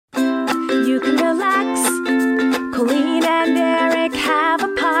you can relax. Colleen and Eric have a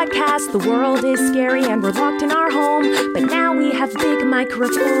podcast. The world is scary and we're locked in our home, but now we have big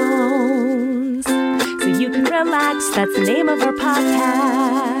microphones, so you can relax. That's the name of our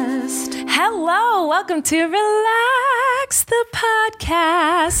podcast. Hello, welcome to Relax the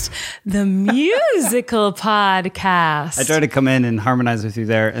Podcast, the musical podcast. I tried to come in and harmonize with you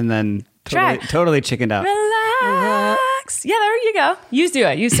there, and then totally chickened out. Relax. Yeah, there you go. You do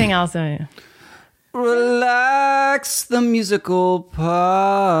it. You sing, I'll sing. Relax the musical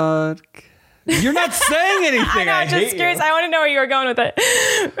podcast. You're not saying anything. I'm just curious. I want to know where you were going with it.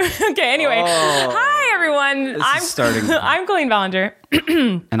 Okay, anyway. Hi, everyone. I'm Colleen Ballinger.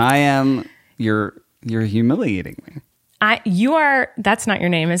 And I am... You're humiliating me. That's not your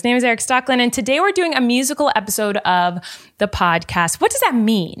name. His name is Eric Stocklin, and today we're doing a musical episode of the podcast. What does that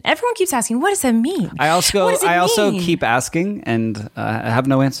mean? Everyone keeps asking, what does that mean? I also keep asking, and I have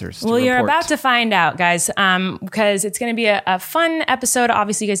no answers. Well, you're about to find out, guys, because it's going to be a fun episode.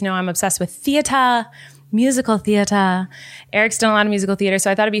 Obviously, you guys know I'm obsessed with theater, musical theater. Eric's done a lot of musical theater,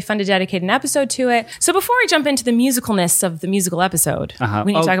 so I thought it'd be fun to dedicate an episode to it. So before we jump into the musicalness of the musical episode,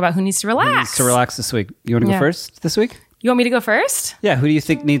 we need to talk about who needs to relax. Who needs to relax this week? You want to go first this week? You want me to go first? Yeah, who do you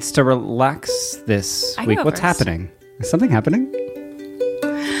think needs to relax this week? What's happening? Is something happening?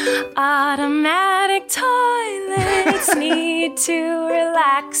 Automatic toilets need to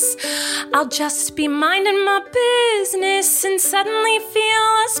relax. I'll just be minding my business and suddenly feel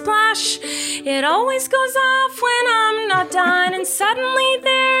a splash. It always goes off when I'm not done, and suddenly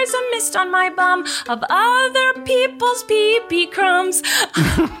there's a mist on my bum of other people's pee-pee crumbs.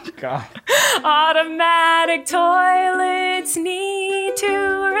 God. Automatic toilets need to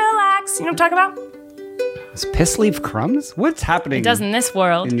relax. You know what I'm talking about? Does piss leave crumbs? What's happening? It does in this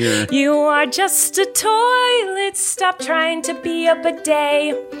world. You are just a toilet. Stop trying to be a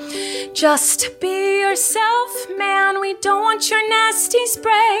bidet. Just be yourself, man. We don't want your nasty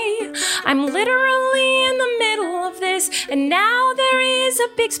spray. I'm literally in the middle of this, and now there is a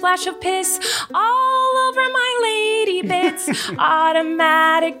big splash of piss all over my lady bits.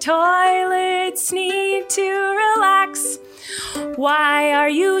 Automatic toilets need to relax. Why are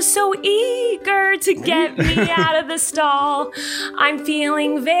you so eager to get me out of the stall? I'm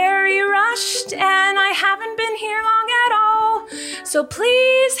feeling very rushed and I haven't been here long at all. So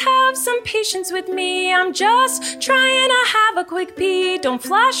please have some patience with me. I'm just trying to have a quick pee. Don't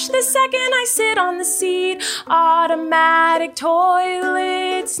flush the second I sit on the seat. Automatic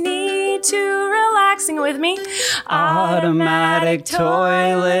toilets need to relax. Sing it with me. Automatic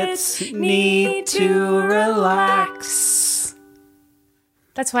toilets need to relax.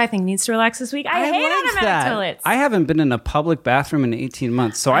 That's why I think needs to relax this week. I hate automatic toilets. I haven't been in a public bathroom in 18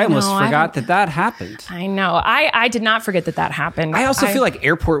 months, so I almost forgot that happened. I know. I did not forget that happened. I also feel like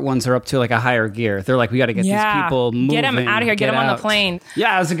airport ones are up to like a higher gear. They're like, we got to get these people moving. Get them out of here. Get them on the plane.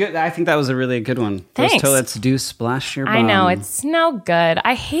 Yeah, it was I think that was a really good one. Thanks. Those toilets do splash your bum. I know. It's no good.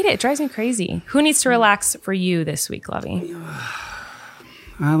 I hate it. It drives me crazy. Who needs to relax for you this week, Lovey?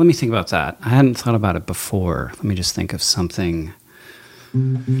 Let me think about that. I hadn't thought about it before. Let me just think of something.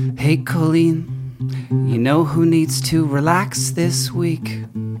 Hey, Colleen, you know who needs to relax this week?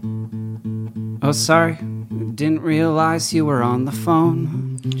 Oh, sorry. Didn't realize you were on the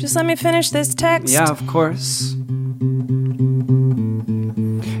phone. Just let me finish this text. Yeah, of course.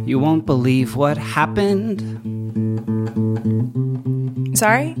 You won't believe what happened.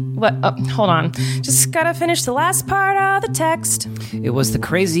 Sorry? What? Oh, hold on. Just gotta finish the last part of the text. It was the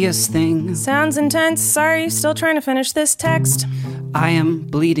craziest thing. Sounds intense. Sorry, still trying to finish this text. I am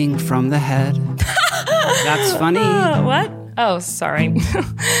bleeding from the head. That's funny. What? Oh, sorry.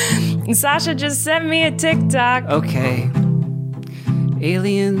 Sasha just sent me a TikTok. Okay.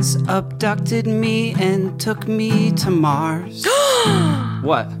 Aliens abducted me and took me to Mars.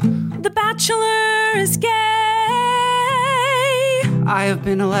 What? The Bachelor is gay. I have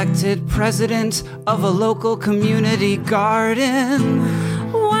been elected president of a local community garden.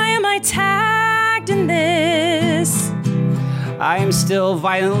 Why am I tagged in this? I am still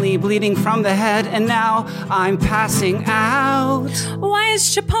violently bleeding from the head, and now I'm passing out. Why is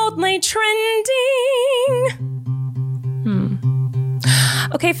Chipotle trending?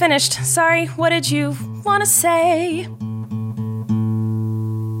 Okay, finished. Sorry, what did you want to say?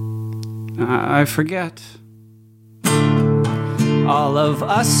 I forget. All of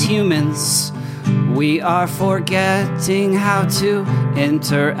us humans, we are forgetting how to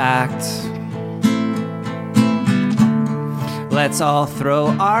interact. Let's all throw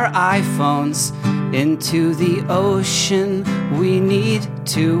our iPhones into the ocean. We need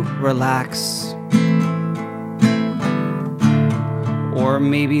to relax. Or Or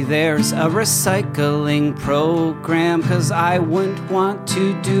maybe there's a recycling program, 'cause I wouldn't want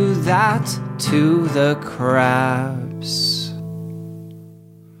to do that to the crabs.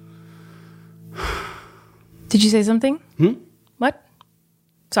 Did you say something? What?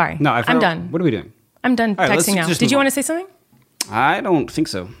 Sorry. No, I'm done. What are we doing? I'm done right, texting now. Did you want to say something? I don't think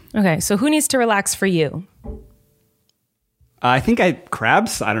so. Okay, so who needs to relax for you? I think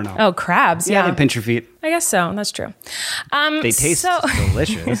crabs? I don't know. Oh, crabs. Yeah. They pinch your feet. I guess so. That's true. They taste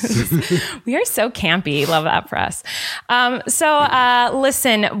delicious. We are so campy. Love that for us.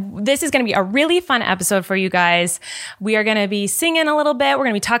 Listen, this is going to be a really fun episode for you guys. We are going to be singing a little bit. We're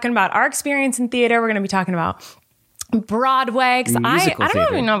going to be talking about our experience in theater. We're going to be talking about Broadway. I don't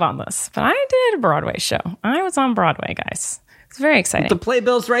really know about this, but I did a Broadway show. I was on Broadway, guys. It's very exciting. The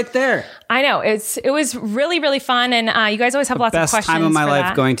playbill's right there. I know. It was really, really fun. And you guys always have lots of questions. Best time of my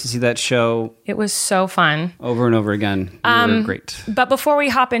life going to see that show. It was so fun. Over and over again. You were great. But before we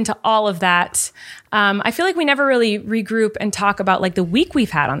hop into all of that, I feel like we never really regroup and talk about like the week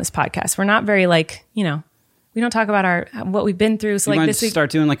we've had on this podcast. We're not very we don't talk about what we've been through. So you like want this to week, start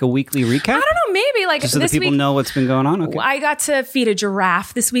doing like a weekly recap? I don't know, maybe like just so this that people week, know what's been going on. Okay. I got to feed a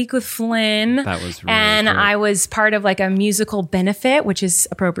giraffe this week with Flynn. That was really and cool. I was part of like a musical benefit, which is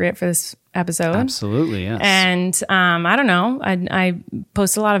appropriate for this episode. Absolutely, yes. And I don't know. I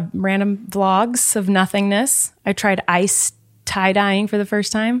post a lot of random vlogs of nothingness. I tried ice tie-dyeing for the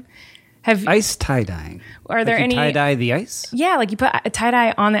first time. Ice tie-dyeing? Are there any tie-dye the ice? Yeah, like you put a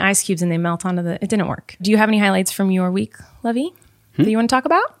tie-dye on the ice cubes and they melt onto it didn't work. Do you have any highlights from your week, Lovey, that you want to talk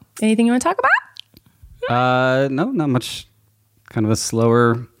about? Anything you want to talk about? No, not much. Kind of a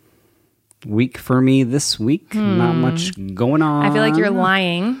slower week for me this week. Not much going on. I feel like you're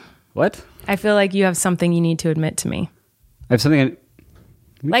lying. What? I feel like you have something you need to admit to me. I have something.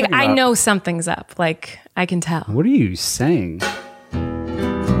 Like I know something's up. Like I can tell. What are you saying?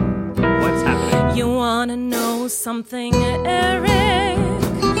 You wanna know something, Eric?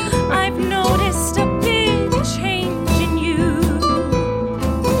 I've noticed a big change in you.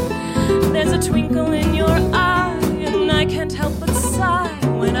 There's a twinkle in your eye, and I can't help but sigh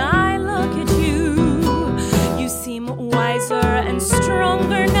when I look at you. You seem wiser and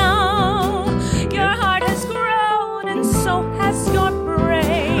stronger now. Your heart has grown, and so has your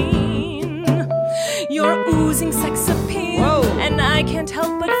brain. You're oozing sex appeal, and I can't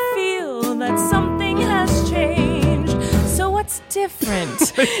help but feel that something has changed. So what's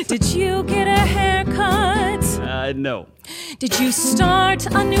different? Did you get a haircut? No. Did you start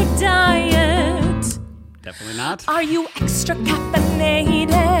a new diet? Definitely not. Are you extra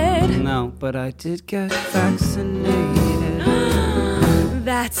caffeinated? No, but I did get vaccinated.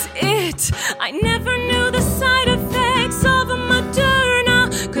 That's it. I never knew the side effects of a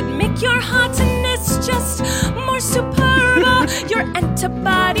Moderna could make your hotness just more superb. Your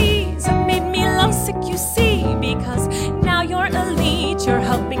antibodies have made me lovesick, you see, because now you're elite. You're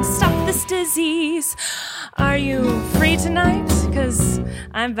helping stop this disease. Are you free tonight? Because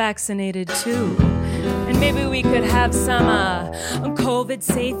I'm vaccinated too. And maybe we could have some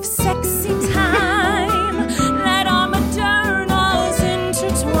COVID-safe, sexy time. Let our Modernas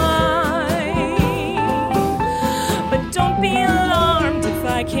intertwine. But don't be alarmed if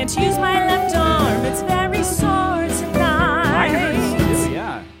I can't use my left arm. It's very sore tonight.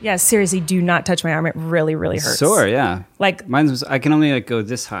 Yeah, seriously, do not touch my arm. It really, really hurts. Sore, yeah. Like mine's. I can only go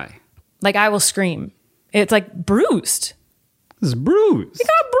this high. Like I will scream. It's like bruised. It's bruised. You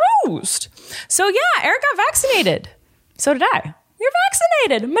got bruised. So yeah, Eric got vaccinated. So did I. You're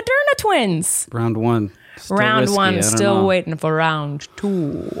vaccinated. Moderna twins. Round one. Round risky. one. Still waiting for round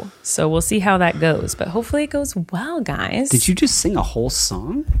two. So we'll see how that goes. But hopefully it goes well, guys. Did you just sing a whole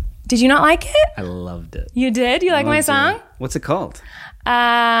song? Did you not like it? I loved it. You did? You like my song? What's it called?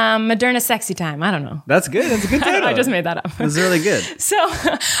 Moderna Sexy Time. I don't know. That's good. That's a good title. I just made that up. That's really good. So,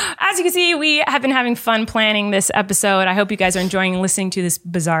 as you can see, we have been having fun planning this episode. I hope you guys are enjoying listening to this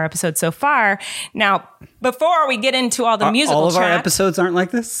bizarre episode so far. Now, before we get into all the musical all of chat, our episodes aren't like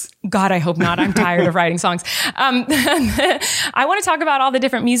this? God, I hope not. I'm tired of writing songs. I want to talk about all the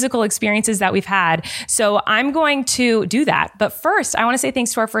different musical experiences that we've had. So I'm going to do that. But first, I want to say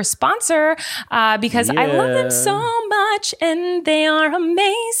thanks to our first sponsor because I love them so much and they are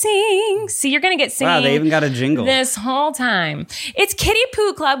amazing. See, you're going to get singing. Wow, they even got a jingle. This whole time. It's Kitty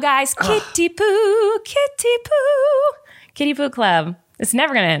Poo Club, guys. Kitty Poo, Kitty Poo. Kitty Poo Club. It's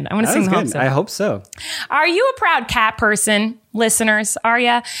never going to end. I want to sing the whole episode. I hope so. Are you a proud cat person? Listeners, are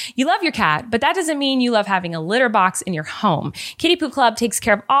ya? You love your cat, but that doesn't mean you love having a litter box in your home. Kitty Poo Club takes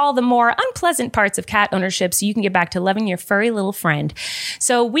care of all the more unpleasant parts of cat ownership so you can get back to loving your furry little friend.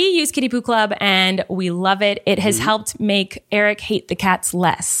 So we use Kitty Poo Club and we love it. It has helped make Eric hate the cats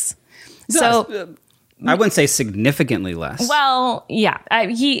less. So I wouldn't say significantly less. Well, yeah,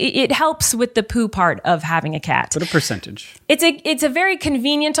 it helps with the poo part of having a cat. But a percentage. It's a very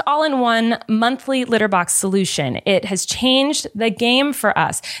convenient all-in-one monthly litter box solution. It has changed the game for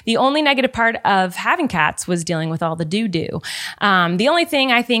us. The only negative part of having cats was dealing with all the doo-doo. The only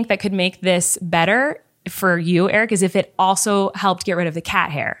thing I think that could make this better for you, Eric, is if it also helped get rid of the cat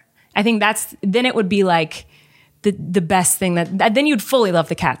hair. I think then it would be like the best thing then you'd fully love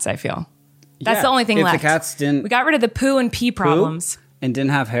the cats, I feel. That's the only thing left. If the cats didn't... We got rid of the poo and pee problems. And didn't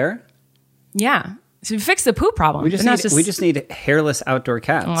have hair? Yeah. So we fixed the poo problem. We just need hairless outdoor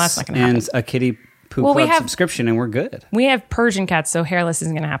cats. Well, that's not going to happen. And a Kitty Poo Club subscription, and we're good. We have Persian cats, so hairless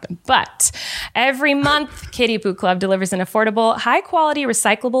isn't going to happen. But every month, Kitty Poo Club delivers an affordable, high-quality,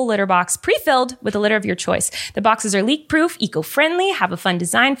 recyclable litter box pre-filled with a litter of your choice. The boxes are leak-proof, eco-friendly, have a fun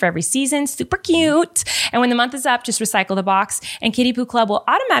design for every season, super cute. And when the month is up, just recycle the box, and Kitty Poo Club will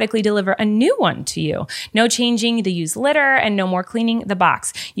automatically deliver a new one to you. No changing the used litter, and no more cleaning the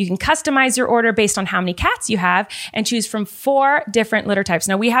box. You can customize your order based on how many cats you have, and choose from 4 different litter types.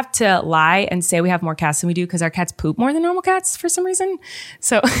 Now, we have to lie and say we have more cats than we do because our cats poop more than normal cats for some reason.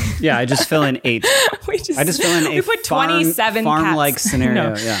 So yeah, I just fill in 8. We put 27 farm-like cats.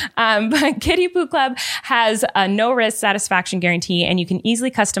 scenario. No. Yeah. But Kitty Poo Club has a no-risk satisfaction guarantee, and you can easily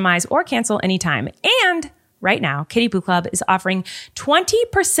customize or cancel anytime. And right now, Kitty Poo Club is offering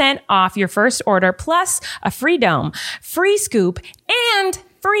 20% off your first order, plus a free dome, free scoop, and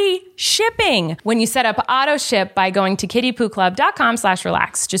free shipping when you set up auto ship by going to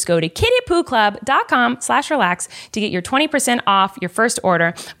kittypooclub.com/relax. Just go to kittypooclub.com/relax to get your 20% off your first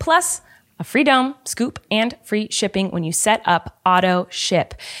order, plus a free dome, scoop, and free shipping when you set up auto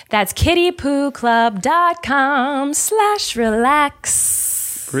ship. That's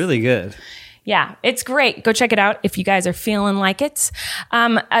kittypooclub.com/relax. Really good. Yeah, it's great. Go check it out if you guys are feeling like it.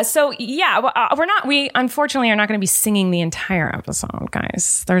 We unfortunately are not going to be singing the entire episode,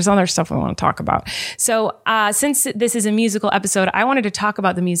 guys. There's other stuff we want to talk about. So since this is a musical episode, I wanted to talk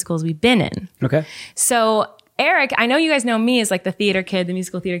about the musicals we've been in. Okay. So Eric, I know you guys know me as like the theater kid, the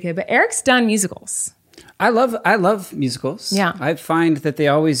musical theater kid, but Eric's done musicals. I love musicals. Yeah. I find that they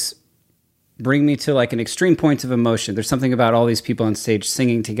always bring me to like an extreme point of emotion. There's something about all these people on stage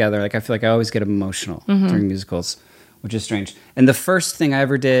singing together. Like I feel like I always get emotional during musicals, which is strange. And the first thing I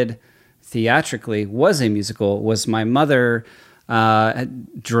ever did theatrically was a musical. Was my mother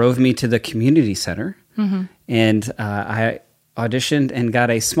drove me to the community center, and I auditioned and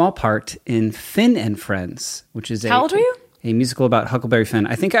got a small part in Finn and Friends, which is How old were you? A musical about Huckleberry Finn.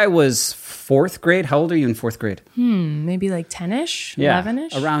 I think I was 4th grade. How old are you in 4th grade? Maybe like 10-ish,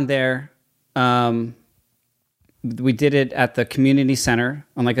 11-ish? Around there. We did it at the community center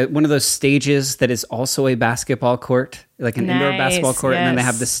on like one of those stages that is also a basketball court, like an indoor basketball court. Yes. And then they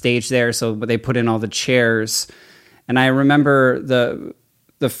have the stage there. So they put in all the chairs. And I remember the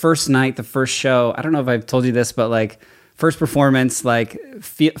first night, the first show, I don't know if I've told you this, but like first performance, like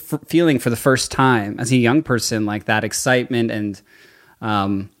feeling for the first time as a young person, like that excitement and,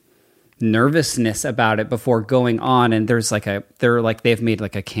 nervousness about it before going on, and they've made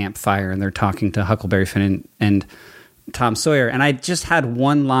like a campfire and they're talking to Huckleberry Finn and Tom Sawyer, and I just had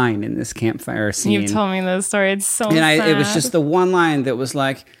one line in this campfire scene. You've told me the story. It's so sad. It was just the one line that was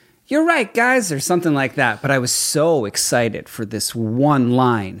like, "You're right, guys," or something like that. But I was so excited for this one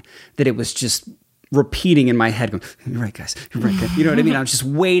line that it was just repeating in my head, going, "You're right, guys. You're right, guys." You know what I mean? I was just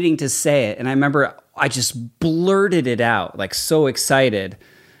waiting to say it, and I remember I just blurted it out, like so excited,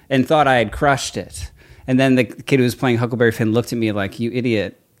 and thought I had crushed it. And then the kid who was playing Huckleberry Finn looked at me like, "You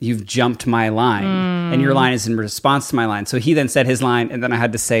idiot, you've jumped my line. And your line is in response to my line." So he then said his line, and then I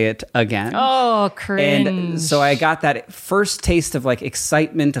had to say it again. Oh, cringe. And so I got that first taste of like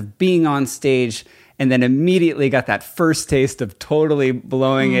excitement of being on stage, and then immediately got that first taste of totally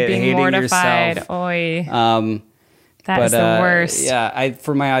blowing it, being hating mortified. yourself. Oy. That is the worst. Yeah,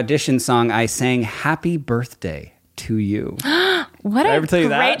 for my audition song, I sang "Happy Birthday to You." What a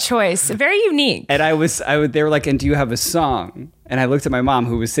great choice. Very unique. And they were like, "And do you have a song?" And I looked at my mom,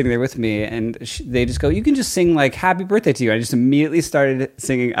 who was sitting there with me, and they just go, "You can just sing like "Happy Birthday to You." I just immediately started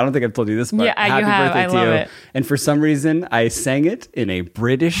singing. I don't think I've told you this, but "Happy Birthday to You." And for some reason, I sang it in a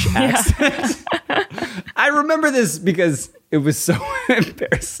British accent. I remember this because it was so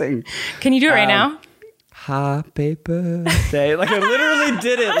embarrassing. Can you do it right now? happy birthday. Like I literally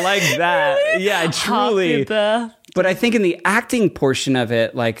did it like that. Really? Yeah, truly. But I think in the acting portion of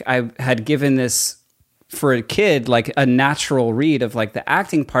it, like I had given this for a kid, like a natural read of like the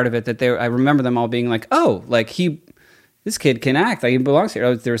acting part of it that I remember them all being like, oh, like this kid can act, like he belongs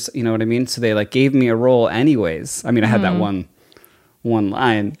here. There's, you know what I mean? So they like gave me a role anyways. I mean, I had that one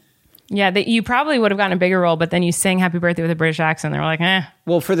line. Yeah, that you probably would have gotten a bigger role, but then you sang Happy Birthday with a British accent. They were like,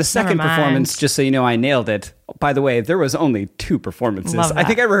 Well, for the second performance, just so you know, I nailed it. By the way, there was only 2 performances. I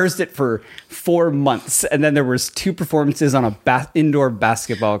think I rehearsed it for 4 months, and then there was 2 performances on a indoor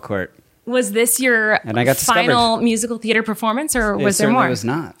basketball court. Was this your final musical theater performance, or was there more? It was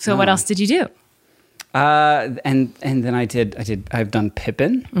not. So what else did you do? And then I've done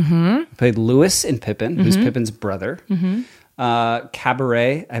Pippin. I played Louis in Pippin, who's Pippin's brother.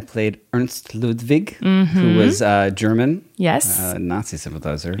 Cabaret, I played Ernst Ludwig, who was German. Yes. Nazi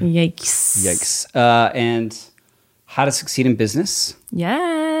sympathizer. Yikes. And How to Succeed in Business.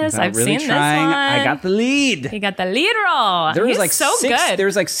 Yes, I've really seen trying. this one. I got the lead. He got the lead role. There was He's so good. There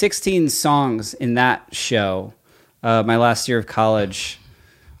was like 16 songs in that show. My last year of college.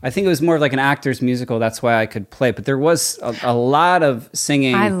 I think it was more of like an actor's musical. That's why I could play. But there was a lot of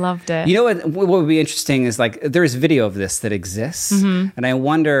singing. I loved it. You know what would be interesting is like there's video of this that exists. And I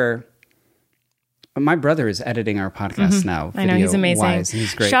wonder... My brother is editing our podcast now. I know, he's amazing.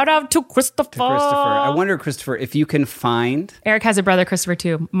 He's great. Shout out to Christopher. I wonder, Christopher, if you can find... Eric has a brother, Christopher,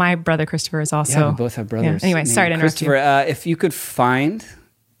 too. My brother, Christopher, is also... Yeah, we both have brothers. Yeah. Anyway, sorry to interrupt you. Christopher, if you could find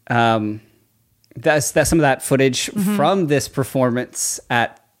that's some of that footage from this performance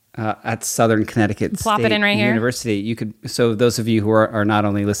at Southern Connecticut Plop State it in right University. Here. You could. So those of you who are not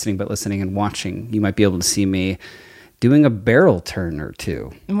only listening but listening and watching, you might be able to see me doing a barrel turn or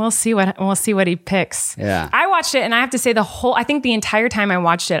two. And we'll see what he picks. Yeah. I watched it, and I have to say I think the entire time I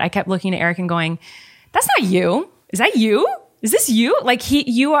watched it, I kept looking at Eric and going, "That's not you. Is that you? Is this you?" Like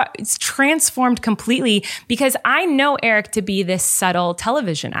it's transformed completely, because I know Eric to be this subtle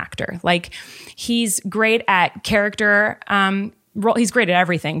television actor. Like he's great at character. He's great at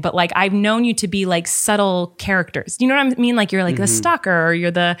everything, but like I've known you to be like subtle characters. You know what I mean? Like you're like the stalker, or you're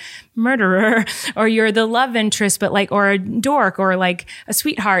the murderer, or you're the love interest, but like, or a dork, or like a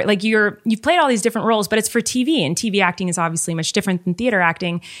sweetheart. Like you've played all these different roles, but it's for TV, and TV acting is obviously much different than theater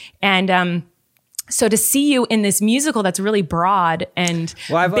acting. And so to see you in this musical that's really broad and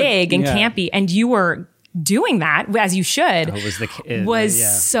big and campy, and you were doing that as you should,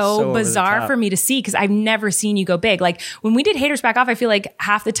 was so bizarre for me to see, because I've never seen you go big. Like when we did Haters Back Off, I feel like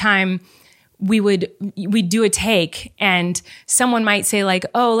half the time we'd do a take and someone might say like,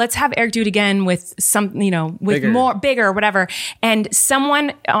 oh, let's have Eric do it again with some, with bigger or whatever. And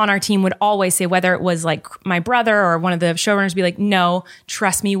someone on our team would always say, whether it was like my brother or one of the showrunners, be like, no,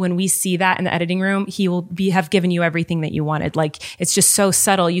 trust me, when we see that in the editing room, he will have given you everything that you wanted. Like it's just so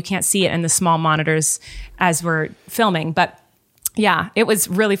subtle. You can't see it in the small monitors as we're filming, but yeah, it was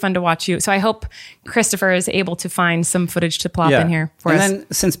really fun to watch you. So I hope Christopher is able to find some footage to plop in here for us. And then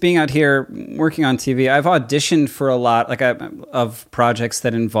since being out here working on TV, I've auditioned for a lot of projects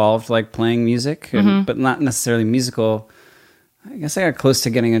that involved like playing music, but not necessarily musical. I guess I got close to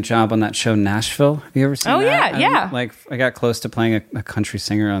getting a job on that show Nashville. Have you ever seen that? Yeah. I got close to playing a country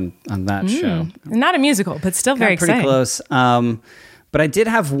singer on that show. Not a musical, but still very exciting. Pretty close. But I did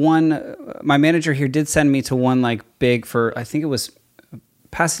have one, my manager here did send me to one like big for, I think it was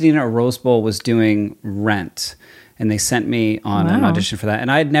Pasadena or Rose Bowl was doing Rent. And they sent me on an audition for that.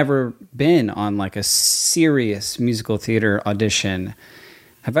 And I had never been on like a serious musical theater audition.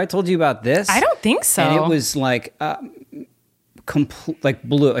 Have I told you about this? I don't think so. And it was like, like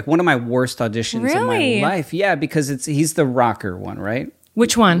one of my worst auditions in my life. Yeah, because he's the rocker one, right?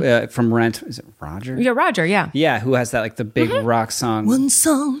 Which one? From Rent. Is it Roger? Yeah, Roger, yeah. Yeah, who has that, like, the big rock song. One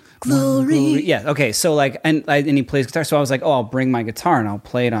song, glory. Yeah, okay, so, like, and he plays guitar, so I was like, oh, I'll bring my guitar and I'll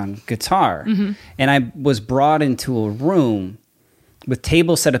play it on guitar. And I was brought into a room with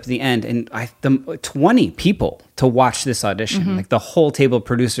tables set up at the end, and 20 people to watch this audition, like the whole table of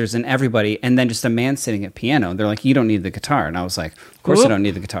producers and everybody, and then just a man sitting at piano. And they're like, you don't need the guitar. And I was like, of course I don't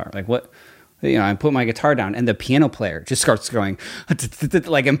need the guitar. Like, what? I put my guitar down, and the piano player just starts going,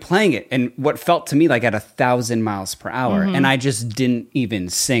 like, I'm playing it, and what felt to me like at 1,000 miles per hour, and I just didn't even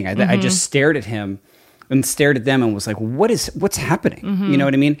sing. I just stared at him and stared at them and was like, what's happening? You know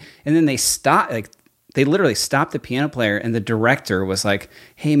what I mean? And then they stopped, like, they literally stopped the piano player, and the director was like,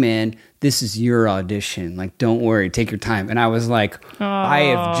 hey, man, this is your audition. Like, don't worry, take your time. And I was like, I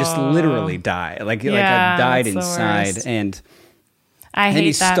have just literally died. Like, I've died inside, and... I hate and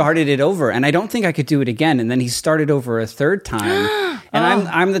he that. started it over, and I don't think I could do it again. And then he started over a third time, and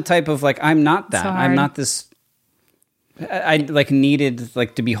I'm the type of like I'm not that. So I'm not this. I like needed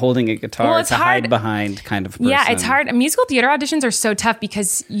like to be holding a guitar to hide behind kind of person. Yeah, it's hard. Musical theater auditions are so tough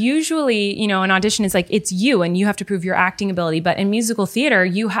because usually, you know, an audition is like it's you and you have to prove your acting ability. But in musical theater,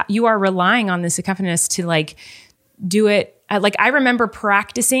 you are relying on this accompanist to like do it. Like I remember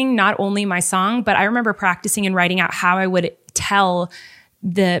practicing not only my song, but I remember practicing and writing out how I would tell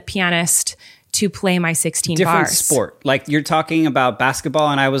the pianist to play my 16 different bars. sport. Like you're talking about basketball,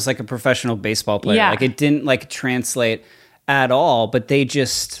 and I was like a professional baseball player. Yeah. Like it didn't like translate at all, but they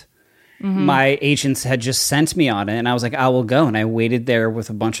just my agents had just sent me on it, and I was like, I will go. And I waited there with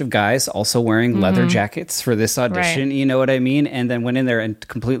a bunch of guys also wearing leather jackets for this audition. Right. You know what I mean? And then went in there and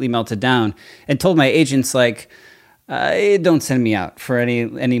completely melted down and told my agents like, don't send me out for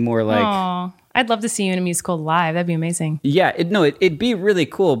any more like. Aw, I'd love to see you in a musical live. That'd be amazing. Yeah, it'd be really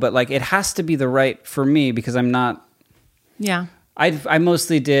cool, but like it has to be the right for me because I'm not. Yeah. I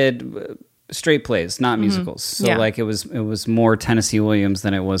mostly did straight plays, not musicals. So Yeah. like it was more Tennessee Williams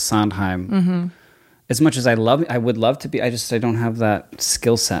than it was Sondheim. As much as I would love to be, I don't have that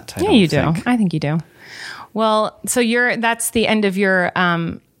skill set. Yeah, you do. I think you do. Well, so that's the end of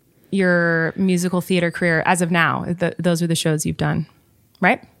your musical theater career as of now. Those are the shows you've done,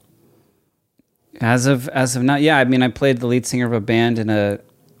 right? As of now, yeah. I mean, I played the lead singer of a band in a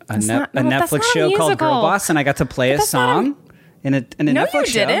Netflix show called Girl Boss, and I got to play a song in a Netflix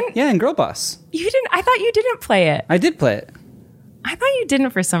show. No, you didn't. Yeah, in Girl Boss. You didn't. I thought you didn't play it. I did play it. I thought you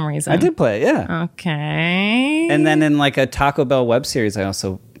didn't for some reason. I did play it. Yeah. Okay. And then in like a Taco Bell web series, I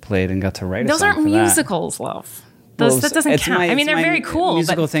also played and got to write. Those aren't musicals, love. That doesn't count. I mean, they're very cool.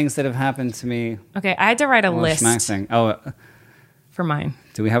 Musical things that have happened to me. Okay, I had to write a list for mine.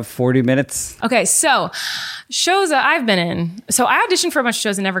 Do we have 40 minutes? Okay, so shows that I've been in. So I auditioned for a bunch of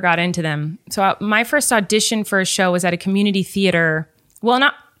shows and never got into them. So my first audition for a show was at a community theater. Well,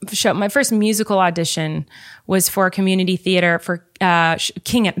 not show. My first musical audition was for a community theater for The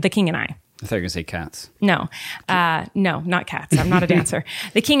King and I. I thought you were going to say Cats. No, not Cats. I'm not a dancer.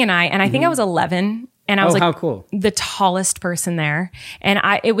 The King and I, and I think I was 11. And I was like how cool. The tallest person there. And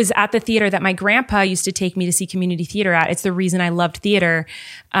it was at the theater that my grandpa used to take me to see community theater at. It's the reason I loved theater.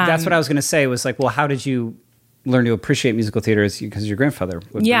 That's what I was going to say was like, well, how did you learn to appreciate musical theater because your grandfather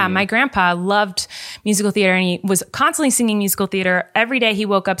would my grandpa loved musical theater, and he was constantly singing musical theater. Every day he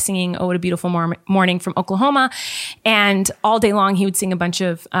woke up singing "Oh, What a Beautiful Morning" from Oklahoma, and all day long he would sing a bunch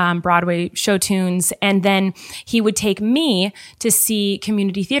of Broadway show tunes, and then he would take me to see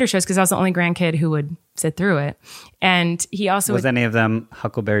community theater shows because I was the only grandkid who would sit through it. And he also was any of them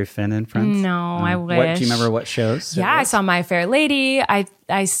Huckleberry Finn and Friends? No, I wish. Do you remember what shows? Yeah, I saw My Fair Lady.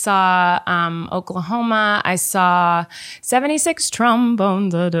 I saw Oklahoma. I saw 76 Trombone,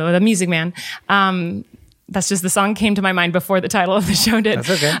 the Music Man. That's just the song came to my mind before the title of the show did. That's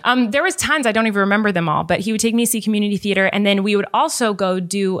okay. There was tons, I don't even remember them all, but he would take me to see community theater, and then we would also go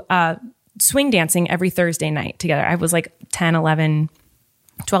do swing dancing every Thursday night together. I was like 10, 11,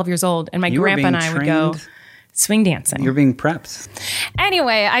 12 years old, and my grandpa and I would go swing dancing. You're being prepped.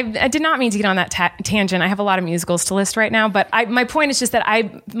 Anyway, I did not mean to get on that tangent. I have a lot of musicals to list right now, but my point is just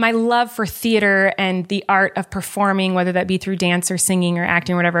that my love for theater and the art of performing, whether that be through dance or singing or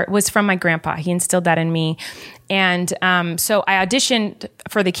acting or whatever, was from my grandpa. He instilled that in me. And so I auditioned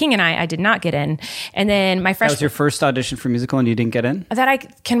for The King and I did not get in. And then my freshman... That was your first audition for musical and you didn't get in? That I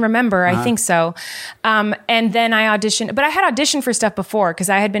can remember. I think so. And then I auditioned, but I had auditioned for stuff before because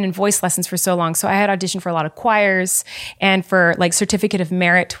I had been in voice lessons for so long. So I had auditioned for a lot of choirs and for like Certificate of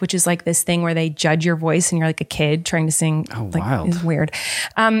Merit, which is like this thing where they judge your voice and you're like a kid trying to sing. Oh, like, wild. It's weird.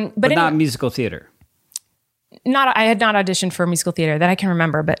 But not anyway, musical theater. I had not auditioned for musical theater that I can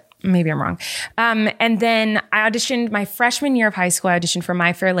remember, but maybe I'm wrong. And then I auditioned my freshman year of high school. I auditioned for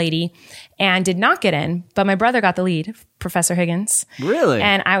My Fair Lady and did not get in, but my brother got the lead, Professor Higgins. Really?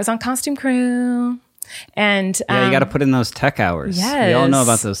 And I was on costume crew. And you got to put in those tech hours. Yes. We all know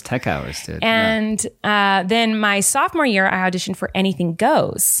about those tech hours, dude. And then my sophomore year, I auditioned for Anything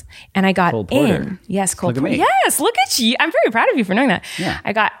Goes, and I got Cole Porter. in. Yes, Cole Look at Porter. me. Yes, look at you. I'm very proud of you for knowing that. Yeah.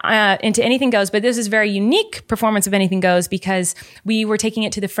 I got into Anything Goes, but this is a very unique performance of Anything Goes because we were taking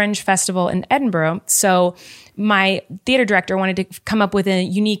it to the Fringe Festival in Edinburgh. So my theater director wanted to come up with a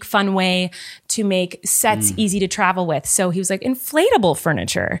unique, fun way to make sets easy to travel with. So he was like, inflatable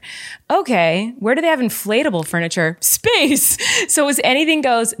furniture. Okay, where do they have inflatable furniture? Space. So it was Anything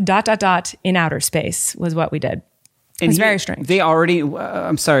Goes ... in outer space was what we did. It was very strange. They already,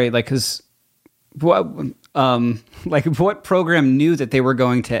 I'm sorry, like, because what program knew that they were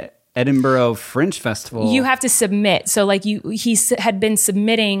going to Edinburgh Fringe Festival. You have to submit. So like had been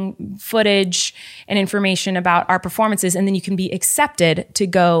submitting footage and information about our performances, and then you can be accepted to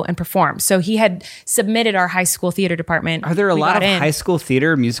go and perform. So he had submitted our high school theater department. Are there a lot of high school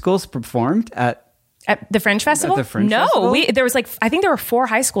theater musicals performed at the Fringe Festival? At the Fringe Festival? No, there was I think there were 4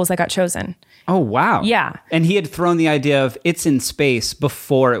 high schools that got chosen. Oh, wow. Yeah. And he had thrown the idea of It's in Space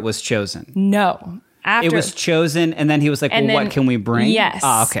before it was chosen. No. After it was chosen, and then he was like, well, what can we bring? Yes.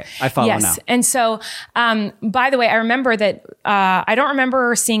 Ah, okay. I follow now. And so, by the way, I remember that, I don't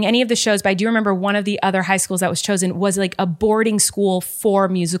remember seeing any of the shows, but I do remember one of the other high schools that was chosen was like a boarding school for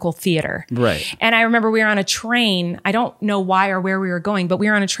musical theater. Right. And I remember we were on a train. I don't know why or where we were going, but we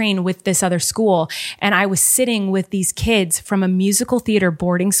were on a train with this other school. And I was sitting with these kids from a musical theater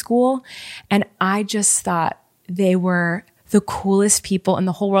boarding school. And I just thought they were the coolest people in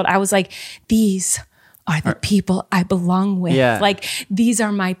the whole world. I was like, these are the people I belong with. Yeah. Like, these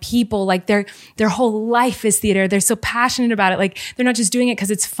are my people. Like, their whole life is theater. They're so passionate about it. Like, they're not just doing it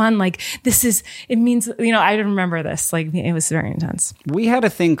because it's fun. Like, it means, I remember this. Like, it was very intense. We had a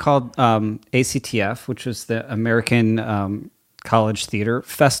thing called ACTF, which was the American College Theater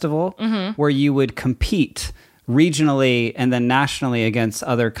Festival, where you would compete regionally and then nationally against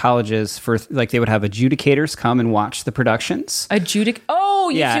other colleges for they would have adjudicators come and watch the productions. You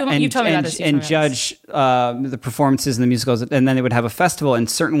told me about this. And judge the performances in the musicals, and then they would have a festival, and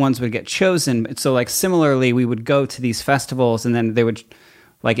certain ones would get chosen. So like similarly, we would go to these festivals, and then they would,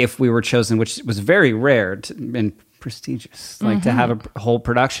 like if we were chosen, which was very rare and prestigious, to have a whole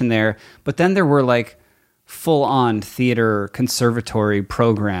production there. But then there were like full-on theater conservatory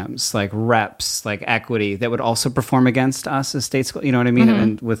programs, like reps, like Equity, that would also perform against us as state school, you know what I mean?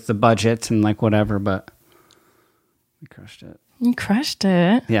 And with the budget and like whatever, but we crushed it. You crushed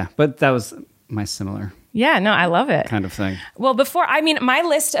it. Yeah, but that was my similar Yeah, no, I love it. kind of thing. Well, my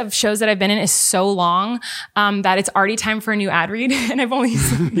list of shows that I've been in is so long that it's already time for a new ad read, and I've only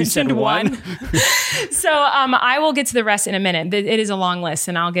mentioned one. So I will get to the rest in a minute. It is a long list,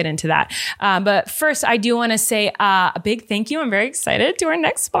 and I'll get into that. But first, I do want to say a big thank you. I'm very excited to our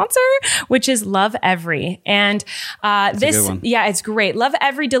next sponsor, which is Lovevery. And this, a good one. Yeah, it's great.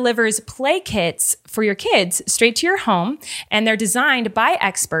 Lovevery delivers play kits for your kids straight to your home, and they're designed by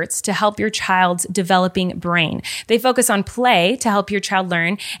experts to help your child's developing brain. They focus on play to help your child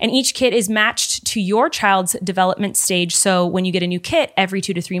learn, and each kit is matched to your child's development stage. So when you get a new kit every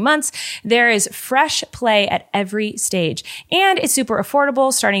 2 to 3 months, there is fresh play at every stage. And it's super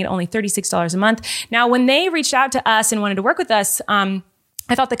affordable, starting at only $36 a month. Now, when they reached out to us and wanted to work with us,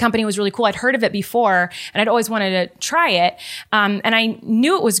 I thought the company was really cool. I'd heard of it before, and I'd always wanted to try it. And I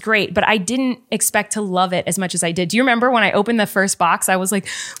knew it was great, but I didn't expect to love it as much as I did. Do you remember when I opened the first box, I was like,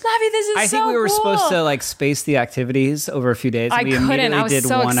 Lavi, this is so cool. I think we were supposed to like space the activities over a few days. I couldn't. I was did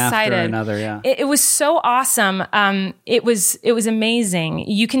so one excited. after another. Yeah, it was so awesome. It was amazing.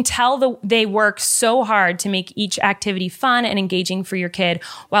 You can tell they work so hard to make each activity fun and engaging for your kid,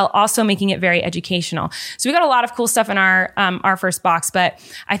 while also making it very educational. So we got a lot of cool stuff in our first box, but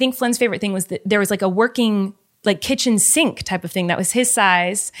I think Flynn's favorite thing was that there was like a working like kitchen sink type of thing that was his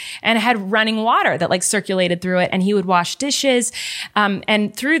size, and it had running water that like circulated through it, and he would wash dishes.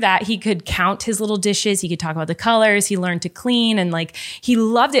 And through that, he could count his little dishes. He could talk about the colors. He learned to clean, and like, he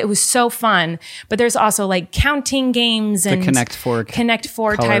loved it. It was so fun. But there's also like counting games and Connect Four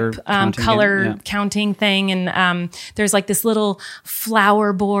type color counting thing. And there's like this little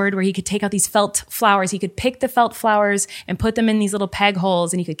flower board where he could take out these felt flowers. He could pick the felt flowers and put them in these little peg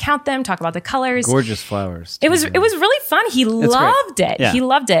holes, and he could count them, talk about the colors. Gorgeous flowers. It was really fun. He loved it. Yeah. He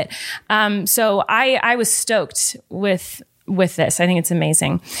loved it. So I was stoked with this. I think it's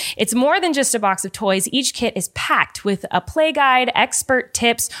amazing. It's more than just a box of toys. Each kit is packed with a play guide, expert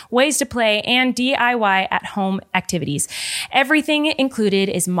tips, ways to play, and DIY at-home activities. Everything included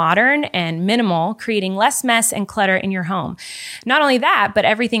is modern and minimal, creating less mess and clutter in your home. Not only that, but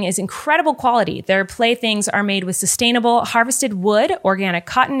everything is incredible quality. Their playthings are made with sustainable harvested wood, organic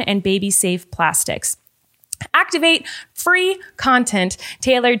cotton, and baby-safe plastics. Activate free content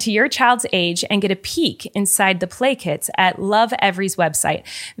tailored to your child's age and get a peek inside the play kits at Lovevery's website.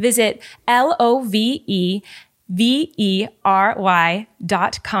 Visit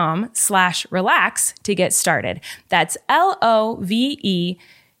LOVEVERY.com/relax to get started. That's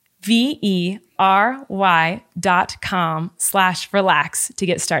LOVEVERY.com/relax ry.com/relax to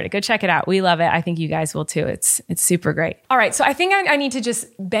get started. Go check it out. We love it. I think you guys will too. It's super great. All right. So I think I need to just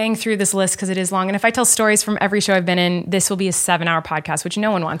bang through this list because it is long. And if I tell stories from every show I've been in, this will be a 7-hour podcast, which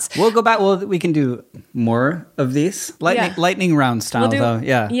no one wants. We'll go back. We can do more of these. Lightning round style, though.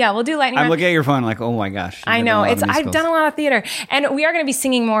 Yeah. Yeah, we'll do lightning round. I'm looking at your phone like, oh my gosh. I know. I've done a lot of theater. And we are going to be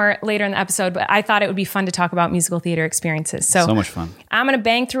singing more later in the episode, but I thought it would be fun to talk about musical theater experiences. So much fun. I'm going to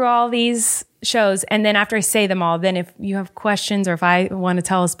bang through all these shows, and then after I say them all, then if you have questions or if I want to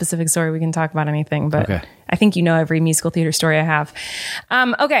tell a specific story, we can talk about anything. But okay. I think you know every musical theater story I have.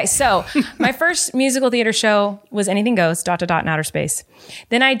 Okay, so my first musical theater show was Anything Goes, ... in outer space.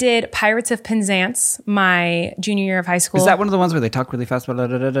 Then I did Pirates of Penzance my junior year of high school. Is that one of the ones where they talk really fast?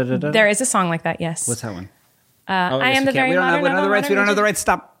 There is a song like that, yes. What's that one? I am the very modern. We don't have the rights.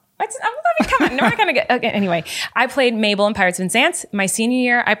 Stop. Come on. No, we're not going to get... Okay, anyway, I played Mabel in Pirates of Penzance. My senior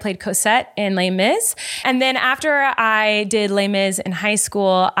year, I played Cosette in Les Mis. And then after I did Les Mis in high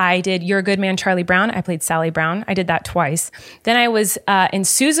school, I did You're a Good Man, Charlie Brown. I played Sally Brown. I did that twice. Then I was in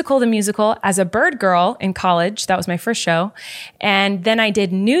Seussical the Musical as a bird girl in college. That was my first show. And then I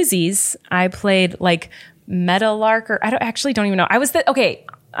did Newsies. I played like Meadowlark, or I don't even know.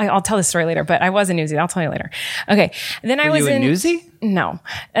 I'll tell this story later, but I was a Newsie. I'll tell you later. Okay. And then I was in Newsie? No.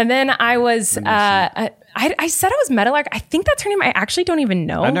 And then I was, I said I was Meadowlark. I think that's her name. I actually don't even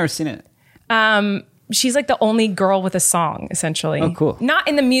know. I've never seen it. She's like the only girl with a song, essentially. Oh, cool. Not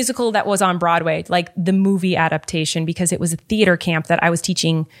in the musical that was on Broadway, like the movie adaptation, because it was a theater camp that I was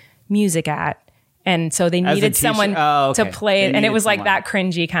teaching music at. And so they needed someone to play it. And it was like that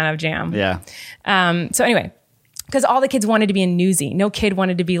cringy kind of jam. Yeah. So anyway, because all the kids wanted to be a Newsie. No kid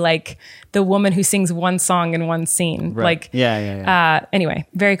wanted to be like the woman who sings one song in one scene. Right. Like, anyway,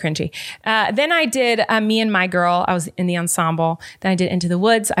 very cringy. Then I did Me and My Girl. I was in the ensemble. Then I did Into the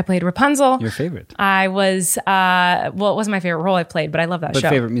Woods. I played Rapunzel. Your favorite? I was, it wasn't my favorite role I played, but I love that show. But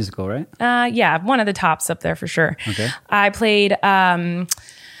favorite musical, right? Yeah, one of the tops up there for sure. Okay. I played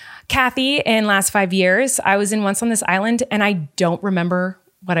Kathy in Last 5 Years. I was in Once on This Island, and I don't remember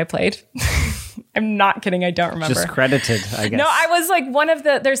what I played. I'm not kidding. I don't remember. Just credited, I guess. No, I was like one of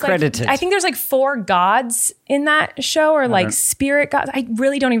the, credited. I think there's like 4 gods in that show, or like spirit gods. I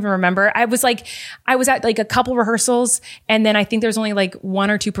really don't even remember. I was at like a couple rehearsals, and then I think there's only like 1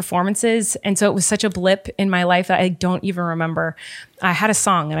 or 2 performances. And so it was such a blip in my life that I don't even remember. I had a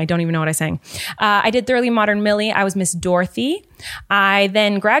song and I don't even know what I sang. I did Thoroughly Modern Millie. I was Miss Dorothy. I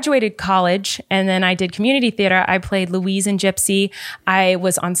then graduated college, and then I did community theater. I played Louise in Gypsy. I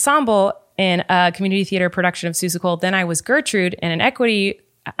was ensemble in a community theater production of Seussical. Then I was Gertrude in an equity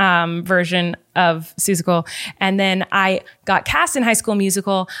version of Seussical. And then I got cast in High School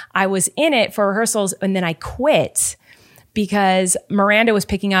Musical. I was in it for rehearsals, and then I quit because Miranda was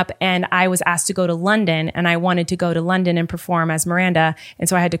picking up, and I was asked to go to London, and I wanted to go to London and perform as Miranda. And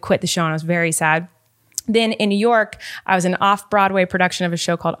so I had to quit the show, and I was very sad. Then in New York, I was in an off-Broadway production of a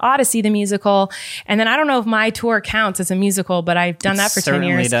show called Odyssey the Musical. And then I don't know if my tour counts as a musical, but I've done that for 10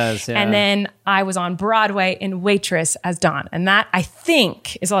 years. It certainly does, yeah. And then I was on Broadway in Waitress as Dawn. And that, I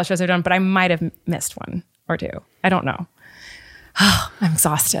think, is all the shows I've done, but I might have missed 1 or 2. I don't know. I'm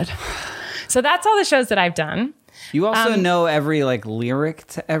exhausted. So that's all the shows that I've done. You also know every like lyric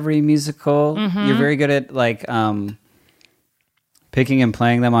to every musical. Mm-hmm. You're very good at like... picking and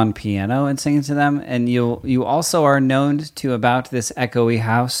playing them on piano and singing to them. And you also are known to, about this echoey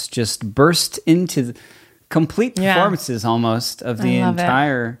house, just burst into complete performances almost of the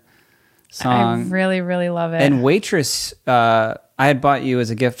entire song. I really, really love it. And Waitress, I had bought you as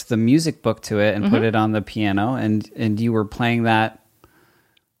a gift the music book to it and put it on the piano, and you were playing that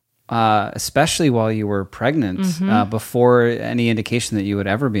especially while you were pregnant, before any indication that you would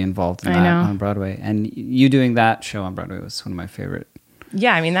ever be involved in that on Broadway. And you doing that show on Broadway was one of my favorite.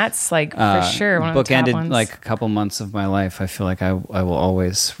 Yeah, I mean, that's like for sure one of the top ones. Bookended like a couple months of my life. I feel like I will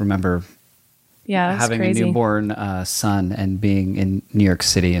always remember having crazy. A newborn son and being in New York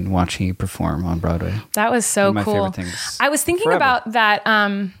City and watching you perform on Broadway. That was so one of my cool. favorite things I was thinking forever. about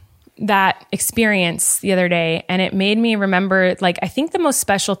that experience the other day, and it made me remember, like, I think the most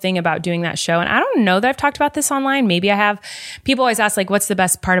special thing about doing that show, and I don't know that I've talked about this online, maybe I have. People always ask, like, what's the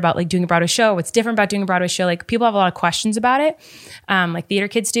best part about like doing a Broadway show? What's different about doing a Broadway show? Like, people have a lot of questions about it, like theater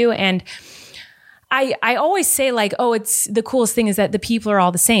kids do. And I always say, like, oh, it's the coolest thing is that the people are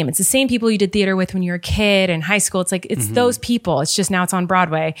all the same. It's the same people you did theater with when you were a kid in high school. It's like, it's those people. It's just now it's on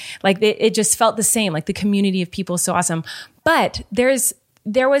Broadway. Like, it just felt the same. Like, the community of people is so awesome. But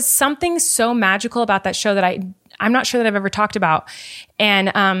there was something so magical about that show that I'm not sure that I've ever talked about.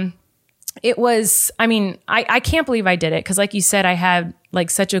 And it was, I mean, I can't believe I did it. Cause like you said, I had like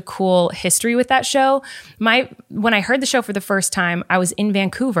such a cool history with that show. When I heard the show for the first time, I was in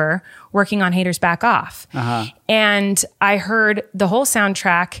Vancouver working on Haters Back Off. And I heard the whole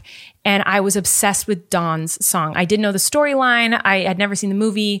soundtrack and I was obsessed with Dawn's song. I didn't know the storyline. I had never seen the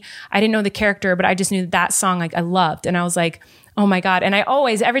movie. I didn't know the character, but I just knew that song like I loved. And I was like, oh my God. And I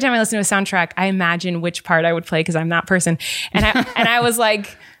always, every time I listen to a soundtrack, I imagine which part I would play because I'm that person. And I was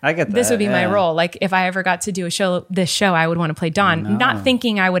like, I get that. This would be my role. Like if I ever got to do this show, I would want to play Dawn, not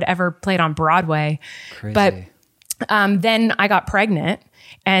thinking I would ever play it on Broadway. Crazy. But then I got pregnant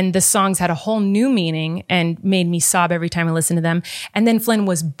and the songs had a whole new meaning and made me sob every time I listened to them. And then Flynn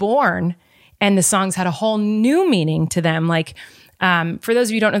was born and the songs had a whole new meaning to them. Like, for those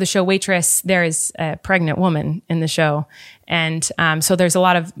of you who don't know the show Waitress, there is a pregnant woman in the show. And so there's a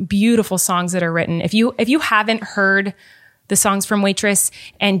lot of beautiful songs that are written. If you haven't heard the songs from Waitress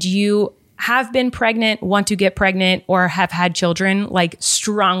and you have been pregnant, want to get pregnant, or have had children, like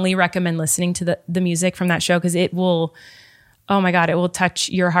strongly recommend listening to the music from that show because it will, oh my God, it will touch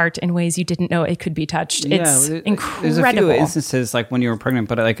your heart in ways you didn't know it could be touched. It's incredible. There's a few instances like when you were pregnant,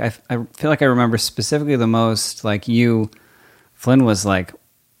 but like I feel like I remember specifically the most like Flynn was like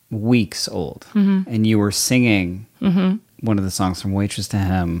weeks old and you were singing one of the songs from Waitress to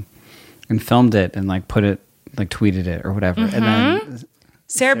him and filmed it and like put it, like tweeted it or whatever. And then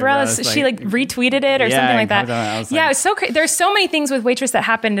Sarah Bareilles, she like retweeted it or something like that. It was so crazy. There's so many things with Waitress that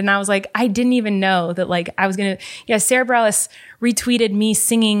happened. And I was like, I didn't even know that like I was going to, Sarah Bareilles retweeted me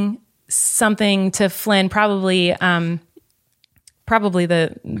singing something to Flynn, probably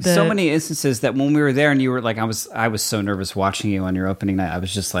the so many instances that when we were there and you were like, I was so nervous watching you on your opening night. I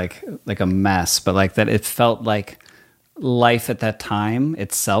was just like a mess, but like that it felt like life at that time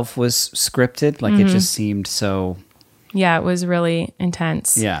itself was scripted. Like it just seemed so. Yeah, it was really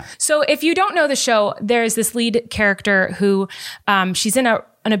intense. Yeah. So if you don't know the show, there's this lead character who she's in an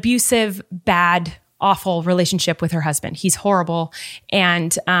abusive, bad, awful relationship with her husband. He's horrible.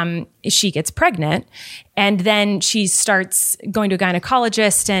 And she gets pregnant. And then she starts going to a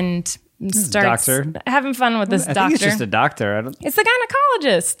gynecologist and starts having fun with this doctor. I think it's just a doctor. It's the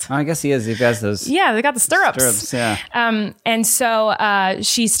gynecologist. Oh, I guess he is. He has those. Yeah, they got the stirrups. Yeah. And so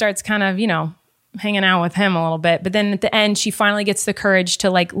she starts kind of, hanging out with him a little bit. But then at the end, she finally gets the courage to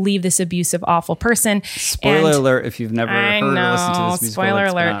like leave this abusive, awful person. Spoiler alert if you've never heard or listened to this musical. Spoiler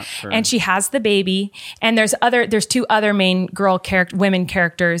alert. And she has the baby. And there's two other main women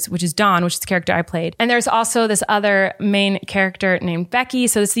characters, which is Dawn, which is the character I played. And there's also this other main character named Becky.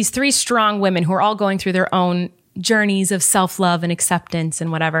 So it's these three strong women who are all going through their own journeys of self-love and acceptance and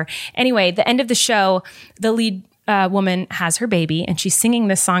whatever. Anyway, the end of the show, the lead woman has her baby and she's singing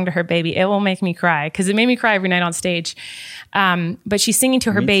this song to her baby. It will make me cry because it made me cry every night on stage. But she's singing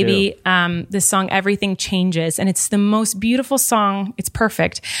to her baby this song, Everything Changes. And it's the most beautiful song. It's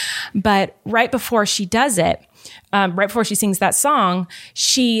perfect. But right before she does it, right before she sings that song,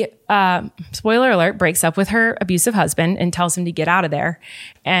 she, spoiler alert, breaks up with her abusive husband and tells him to get out of there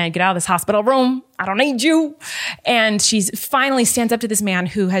and get out of this hospital room. I don't need you. And she finally stands up to this man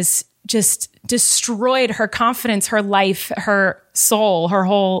who has just destroyed her confidence, her life, her soul, her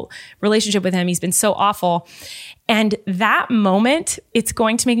whole relationship with him. He's been so awful. And that moment, it's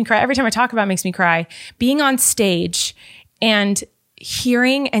going to make me cry. Every time I talk about it, it makes me cry. Being on stage and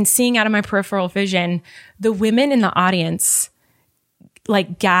hearing and seeing out of my peripheral vision, the women in the audience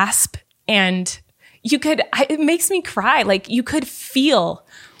like gasp and it makes me cry. Like you could feel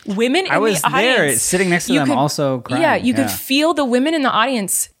women in the audience. I was there sitting next to them also crying. Yeah, you could feel the women in the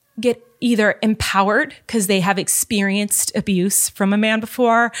audience get either empowered because they have experienced abuse from a man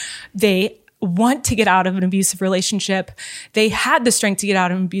before. They want to get out of an abusive relationship. They had the strength to get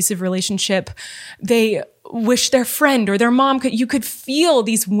out of an abusive relationship. They wish their friend or their mom you could feel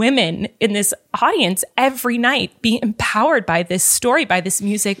these women in this audience every night being empowered by this story, by this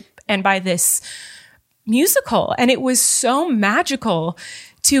music, and by this musical. And it was so magical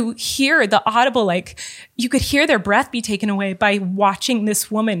to hear the audible, like you could hear their breath be taken away by watching this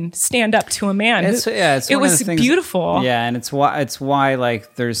woman stand up to a man. It was beautiful. Yeah. And it's why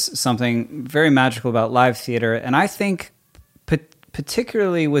like there's something very magical about live theater. And I think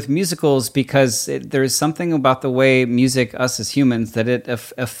particularly with musicals, because there's something about the way music, us as humans, that it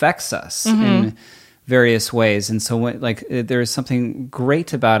affects us in various ways. And so there's something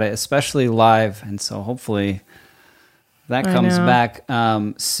great about it, especially live. And so hopefully that comes back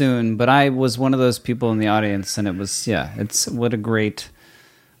soon. But I was one of those people in the audience, and it was, it's what a great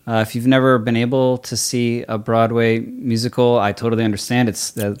If you've never been able to see a Broadway musical, I totally understand.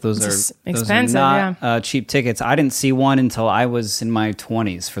 Those are expensive, not cheap tickets. I didn't see one until I was in my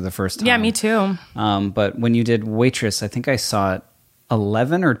 20s for the first time. Yeah, me too. But when you did Waitress, I think I saw it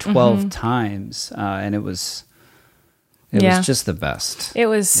 11 or 12 times, and it was just the best. It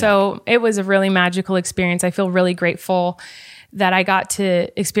was it was a really magical experience. I feel really grateful that I got to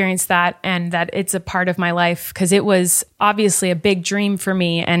experience that and that it's a part of my life, because it was obviously a big dream for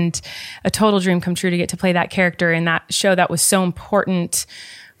me and a total dream come true to get to play that character in that show that was so important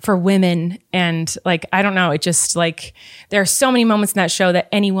for women. And like, I don't know, it just like, there are so many moments in that show that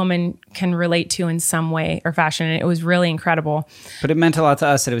any woman can relate to in some way or fashion. And it was really incredible. But it meant a lot to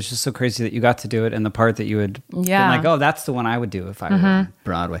us that it was just so crazy that you got to do it, and the part that you had been like, oh, that's the one I would do if I were on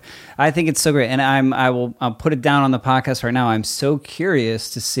Broadway. I think it's so great. And I'll put it down on the podcast right now. I'm so curious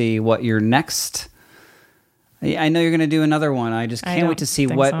to see what your next, I know you're going to do another one. I just can't wait to see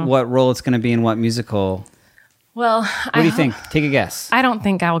what role it's going to be in what musical. Well, what do you think? Take a guess. I don't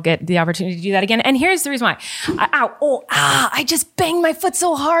think I'll get the opportunity to do that again. And here's the reason why. I just banged my foot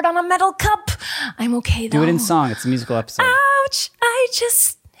so hard on a metal cup. I'm okay though. Do it in song. It's a musical episode. Ouch, I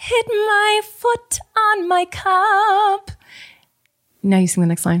just hit my foot on my cup. Now you sing the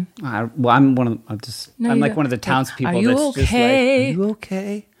next line. I'm one of the townspeople. Are you that's okay? Just like, are you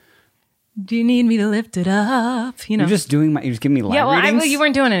okay? Do you need me to lift it up? You know, you're just giving me line readings? You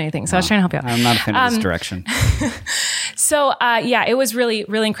weren't doing anything, so I was trying to help you out. I'm not a fan of this direction. So, it was really,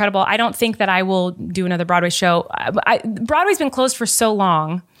 really incredible. I don't think that I will do another Broadway show. Broadway's been closed for so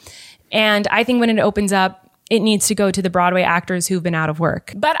long, and I think when it opens up, it needs to go to the Broadway actors who've been out of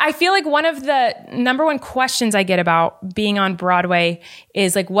work. But I feel like one of the number one questions I get about being on Broadway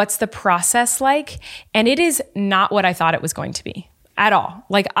is like, what's the process like? And it is not what I thought it was going to be. At all.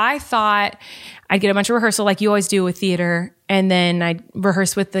 Like, I thought I'd get a bunch of rehearsal like you always do with theater, and then I'd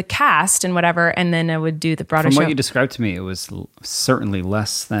rehearse with the cast and whatever, and then I would do the Broadway show. From what you described to me, it was certainly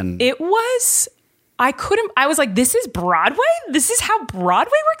less than... It was... I was like, this is Broadway? This is how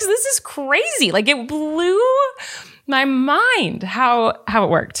Broadway works? This is crazy. Like, it blew my mind how it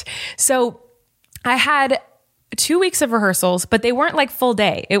worked. So I had 2 weeks of rehearsals, but they weren't like full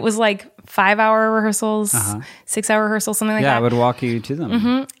day. It was like 5-hour rehearsals, 6-hour rehearsals, something like that. Yeah, I would walk you to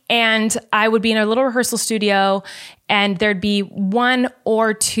them. And I would be in a little rehearsal studio, and there'd be 1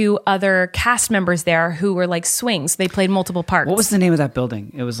 or 2 other cast members there who were like swings. They played multiple parts. What was the name of that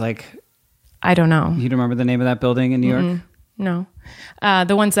building? It was like... I don't know. You don't remember the name of that building in New York? No.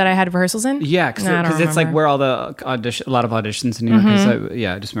 The ones that I had rehearsals in? Yeah, because it's like where all the a lot of auditions in New York.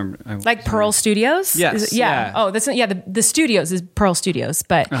 I just remember. Like Pearl Studios? Yes. Yeah. Oh, that's the studios is Pearl Studios,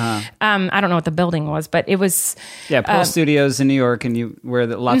 but I don't know what the building was, but it was. Yeah, Pearl Studios in New York, and where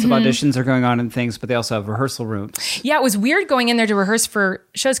lots of auditions are going on and things, but they also have rehearsal rooms. Yeah, it was weird going in there to rehearse for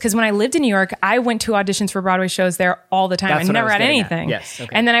shows, because when I lived in New York, I went to auditions for Broadway shows there all the time. That's I never had anything. Yes. Okay.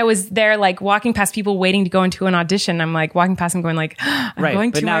 And then I was there like walking past people waiting to go into an audition. I'm like walking past them going like, I'm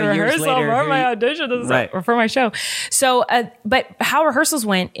going to my rehearsal for my audition or for my show. So, but how rehearsals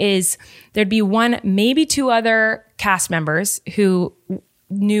went is there'd be 1, maybe 2 other cast members who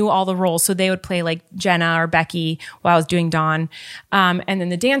knew all the roles. So they would play like Jenna or Becky while I was doing Dawn. And then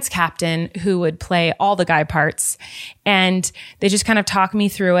the dance captain who would play all the guy parts. And they just kind of talk me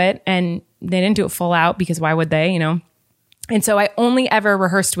through it. And they didn't do it full out, because why would they, you know? And so I only ever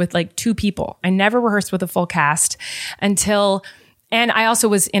rehearsed with like 2 people. I never rehearsed with a full cast until... And I also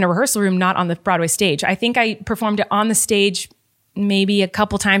was in a rehearsal room, not on the Broadway stage. I think I performed it on the stage maybe a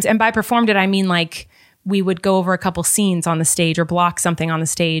couple times. And by performed it, I mean like we would go over a couple scenes on the stage or block something on the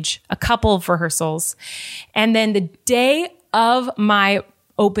stage, a couple of rehearsals. And then the day of my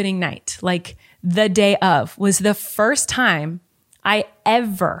opening night, like the day of, was the first time I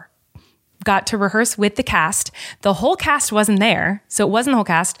ever got to rehearse with the cast. The whole cast wasn't there, so it wasn't the whole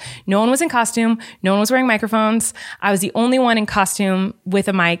cast. No one was in costume. No one was wearing microphones. I was the only one in costume with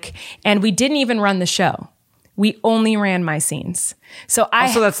a mic, and we didn't even run the show. We only ran my scenes. So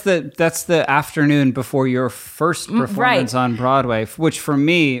that's the afternoon before your first performance on Broadway, which for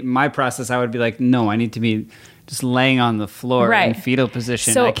me, my process, I would be like, no, I need to be just laying on the floor in fetal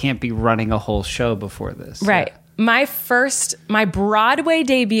position. So, I can't be running a whole show before this. Right. Yeah. My Broadway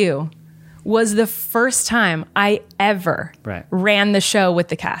debut was the first time I ever ran the show with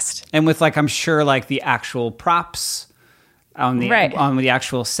the cast. And with like, I'm sure like the actual props on the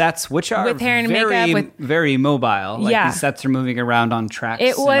actual sets, which are with hair and makeup, very mobile. Like these sets are moving around on tracks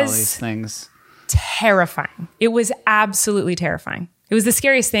and all these things. Terrifying. It was absolutely terrifying. It was the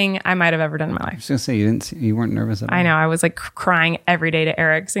scariest thing I might have ever done in my life. I was going to say, you weren't nervous at all. I know. I was like crying every day to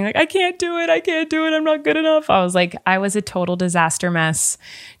Eric, saying like, I can't do it. I'm not good enough. I was a total disaster mess,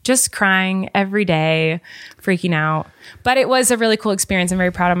 just crying every day, freaking out. But it was a really cool experience. I'm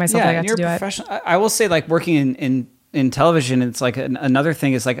very proud of myself that I got to do it. I will say, like, working in television, it's like another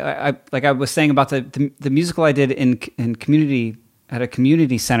thing is like I was saying about the musical I did in community at a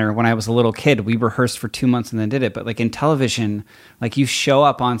community center when I was a little kid. We rehearsed for 2 months and then did it. But like in television, like you show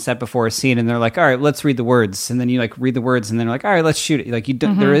up on set before a scene and they're like, all right, let's read the words. And then you like read the words and then they're like, all right, let's shoot it. Like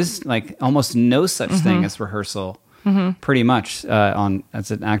there is like almost no such thing as rehearsal pretty much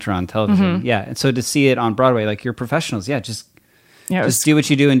as an actor on television. Yeah. And so to see it on Broadway, like you're professionals. Yeah. Just do what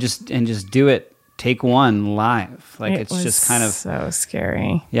you do and just do it. Take one live. Like it's just kind of so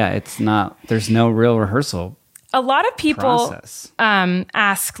scary. Yeah. There's no real rehearsal. A lot of people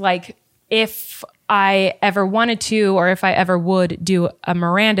ask like if I ever wanted to or if I ever would do a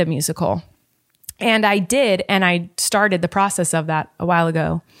Miranda musical. And I did, and I started the process of that a while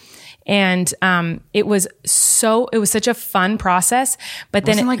ago. And it was such a fun process. But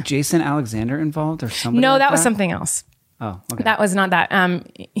then wasn't like Jason Alexander involved or something? No, that was something else. Oh, okay. That was not that.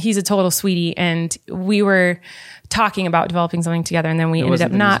 He's a total sweetie, and we were talking about developing something together, and then we ended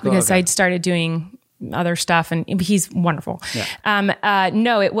up not because I'd started doing other stuff, and he's wonderful. Yeah.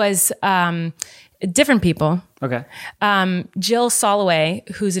 No, it was different people. Okay. Jill Soloway,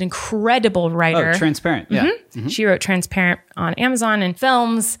 who's an incredible writer. Oh, Transparent. Yeah. Mm-hmm. She wrote Transparent on Amazon and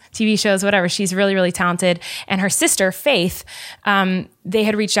films, TV shows, whatever. She's really, really talented. And her sister, Faith, they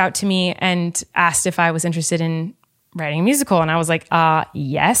had reached out to me and asked if I was interested in writing a musical. And I was like,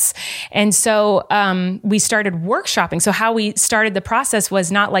 yes. And so we started workshopping. So how we started the process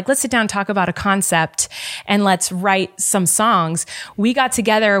was not like, let's sit down and talk about a concept and let's write some songs. We got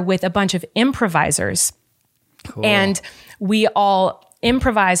together with a bunch of improvisers. Cool. And we all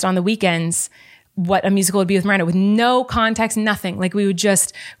improvised on the weekends what a musical would be with Miranda with no context, nothing. Like we would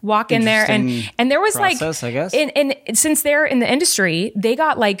just walk in there and there was process, like, I guess. And since they're in the industry, they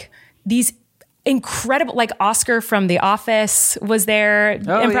got like these incredible, like Oscar from The Office was there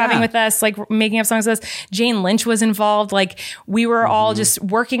improvising with us, like making up songs with us. Jane Lynch was involved. Like we were all just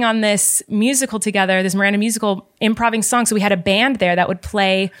working on this musical together, this Miranda musical, improvising songs. So we had a band there that would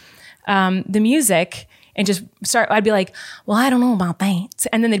play the music and just start. I'd be like, well, I don't know about that.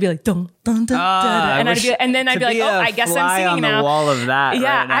 And then they'd be like, dun, dun, dun, dun. And then I'd be like, oh, I guess I'm singing now. On the wall of that.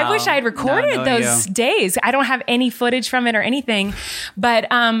 Yeah. Right now. I wish I had recorded those days. I don't have any footage from it or anything, but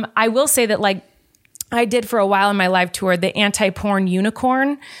I will say that like, I did for a while in my live tour, the anti-porn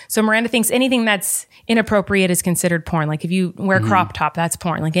unicorn. So Miranda thinks anything that's inappropriate is considered porn. Like if you wear crop top, that's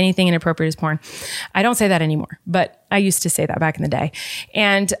porn. Like anything inappropriate is porn. I don't say that anymore, but I used to say that back in the day.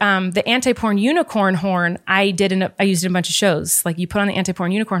 And the anti-porn unicorn horn, I used it in a bunch of shows. Like you put on the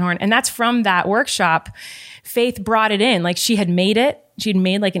anti-porn unicorn horn, and that's from that workshop. Faith brought it in. Like she had made it. She'd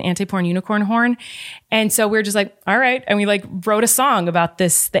made like an anti-porn unicorn horn. And so we were just like, all right. And we like wrote a song about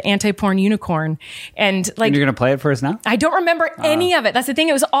this, the anti-porn unicorn. And like, and you're going to play it for us now? I don't remember any of it. That's the thing.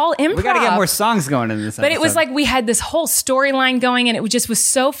 It was all improv. We got to get more songs going in this episode. But it was like, we had this whole storyline going and it was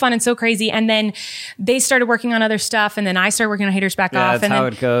so fun and so crazy. And then they started working on other stuff. And then I started working on Haters Back Off. That's how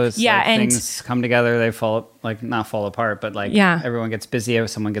it goes. Yeah. Like, and things come together. They not fall apart, but like everyone gets busy.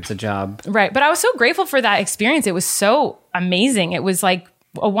 Someone gets a job. Right. But I was so grateful for that experience. It was so amazing. It was like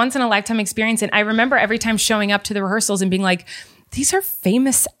a once in a lifetime experience. And I remember every time showing up to the rehearsals and being like, these are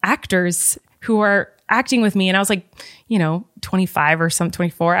famous actors who are acting with me. And I was like, 25 or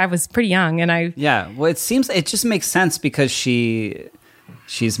 24. I was pretty young. And well, it just makes sense because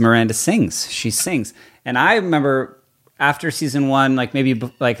she's Miranda sings. She sings. And I remember after season 1, like maybe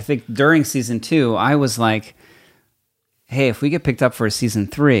like I think during season 2, I was like, hey, if we get picked up for a season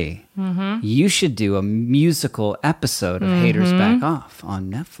 3, you should do a musical episode of Haters Back Off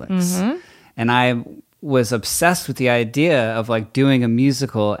on Netflix. And I was obsessed with the idea of like doing a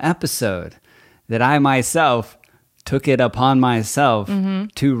musical episode that I myself took it upon myself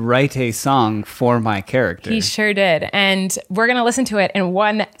to write a song for my character. He sure did. And we're going to listen to it in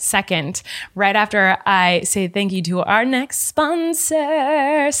 1 second, right after I say thank you to our next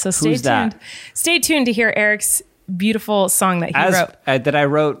sponsor. So stay tuned. That? Stay tuned to hear Eric's beautiful song that he wrote. That I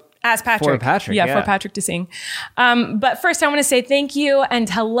wrote as Patrick. For Patrick. Yeah, for Patrick to sing. But first I want to say thank you and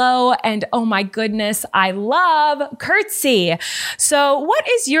hello. And oh my goodness, I love Curtsy. So what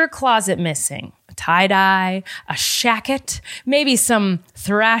is your closet missing? tie-dye, a shacket, maybe some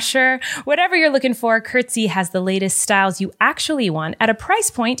thrasher. Whatever you're looking for, Curtsy has the latest styles you actually want at a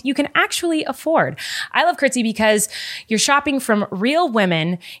price point you can actually afford. I love Curtsy because you're shopping from real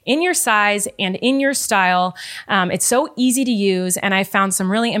women in your size and in your style. It's so easy to use, and I found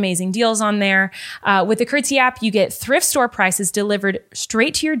some really amazing deals on there. With the Curtsy app, you get thrift store prices delivered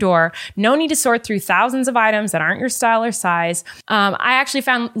straight to your door. No need to sort through thousands of items that aren't your style or size. I actually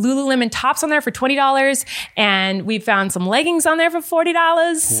found Lululemon tops on there for $20, and we found some leggings on there for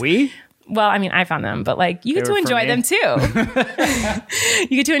 $40. Well, I mean, I found them, but like you get to enjoy them too.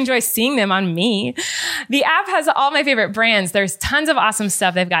 You get to enjoy seeing them on me. The app has all my favorite brands. There's tons of awesome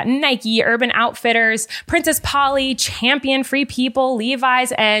stuff. They've got Nike, Urban Outfitters, Princess Polly, Champion, Free People,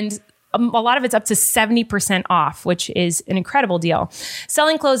 Levi's, and a lot of it's up to 70% off, which is an incredible deal.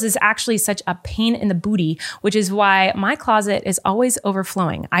 Selling clothes is actually such a pain in the booty, which is why my closet is always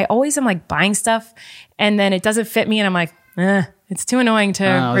overflowing. I always am like buying stuff and then it doesn't fit me and I'm like, it's too annoying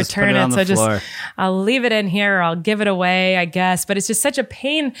to return it. So I'll leave it in here or I'll give it away, I guess. But it's just such a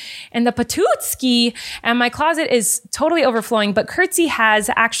pain in the patutski. And my closet is totally overflowing. But Curtsy has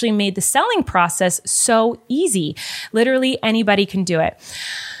actually made the selling process so easy. Literally anybody can do it.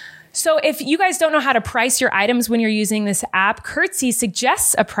 So if you guys don't know how to price your items when you're using this app, Curtsy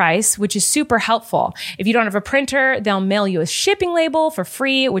suggests a price, which is super helpful. If you don't have a printer, they'll mail you a shipping label for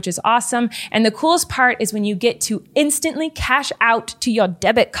free, which is awesome. And the coolest part is when you get to instantly cash out to your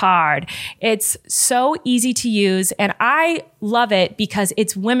debit card. It's so easy to use, and I love it because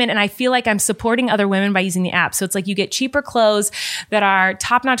it's women, and I feel like I'm supporting other women by using the app. So it's like you get cheaper clothes that are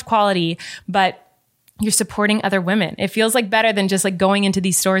top-notch quality, but you're supporting other women. It feels like better than just like going into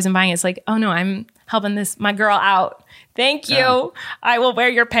these stores and buying it. It's like, oh no, I'm helping my girl out. Thank you. Yeah. I will wear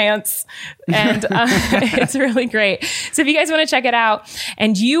your pants. And it's really great. So if you guys want to check it out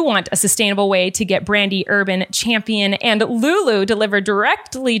and you want a sustainable way to get Brandy, Urban, Champion, and Lulu delivered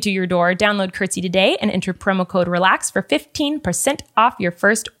directly to your door, download Curtsy today and enter promo code RELAX for 15% off your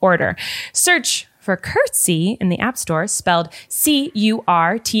first order. Search for Curtsy in the App Store, spelled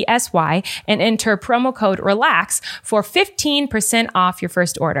CURTSY, and enter promo code RELAX for 15% off your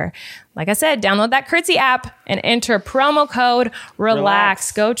first order. Like I said, download that Curtsy app and enter promo code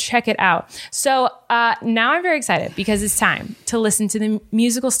RELAX. Go check it out. So now I'm very excited because it's time to listen to the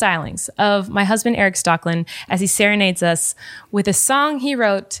musical stylings of my husband, Eric Stocklin, as he serenades us with a song he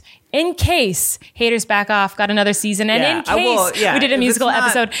wrote in case Haters Back Off got another season, and in case we did a musical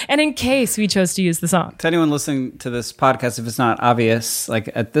episode, and in case we chose to use the song. To anyone listening to this podcast, if it's not obvious, like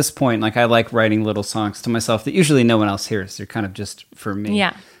at this point, like I like writing little songs to myself that usually no one else hears. They're kind of just for me.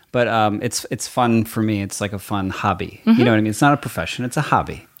 Yeah. But it's fun for me. It's like a fun hobby. Mm-hmm. You know what I mean? It's not a profession. It's a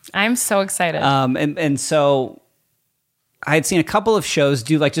hobby. I'm so excited. And so I had seen a couple of shows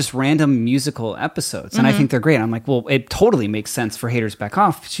do like just random musical episodes, and I think they're great. I'm like, well, it totally makes sense for Haters Back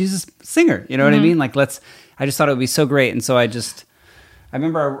Off. She's a singer, you know what I mean? Like, I just thought it would be so great, and so I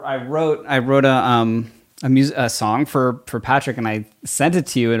remember I wrote a song for Patrick, and I sent it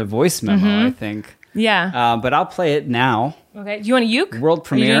to you in a voice memo, I think. Yeah. But I'll play it now. Okay. Do you want a uke? World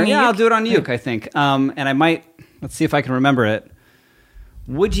premiere. Yeah, I'll do it on uke, I think. And I might, let's see if I can remember it.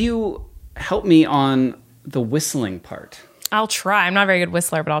 Would you help me on the whistling part? I'll try. I'm not a very good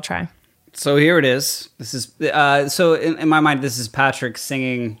whistler, but I'll try. So here it is. This is so in my mind, this is Patrick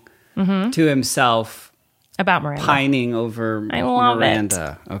singing to himself about Miranda, pining over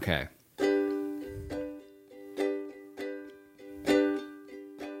Miranda. It. Okay.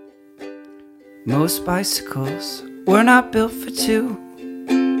 Most bicycles were not built for two.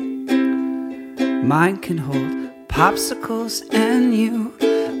 Mine can hold popsicles and you,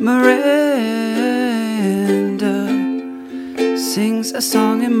 Miranda sings a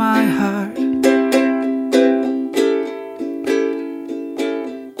song in my heart.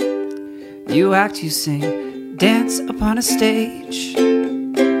 You act, you sing, dance upon a stage.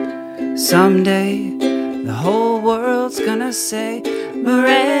 Someday the whole world's gonna say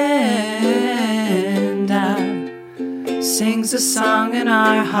Miranda sings a song in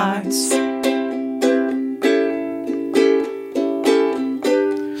our hearts.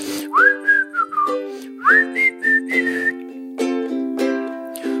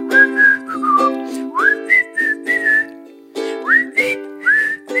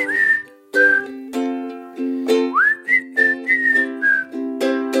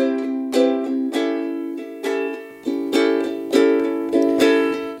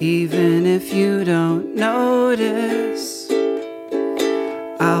 Even if you don't notice,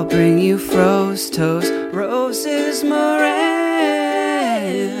 I'll bring you froze toast, roses. Miranda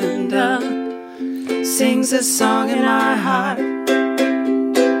sings a song in our heart.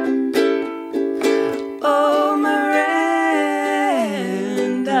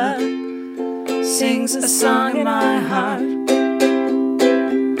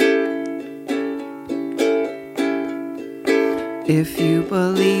 If you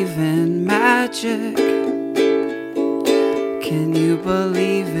believe in magic, can you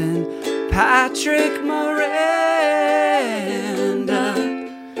believe in Patrick Miranda?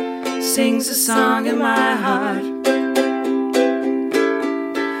 Sings a song in my heart.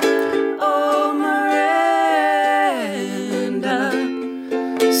 Oh,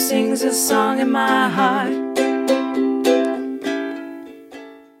 Miranda sings a song in my heart.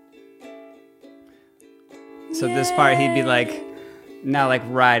 So this part, he'd be like, now like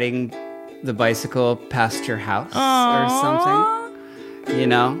riding the bicycle past your house or something, you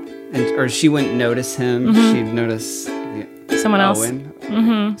know? Or she wouldn't notice him. She'd notice someone else.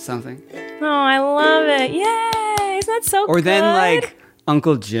 Something. Oh, I love it. Yay. Isn't that so good? Or then like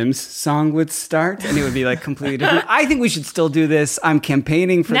Uncle Jim's song would start and it would be like completely different. I think we should still do this. I'm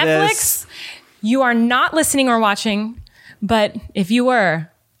campaigning for Netflix, this. You are not listening or watching, but if you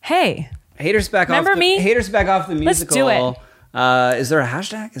were, hey. Haters back off the musical. Let's do it. Is there a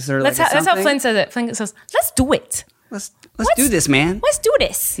hashtag? Is there like that's how Flynn says it. Flynn says, let's do it. Let's do this, man. Let's do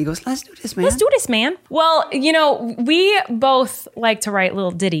this. He goes, let's do this, man. Let's do this, man. Well, you know, we both like to write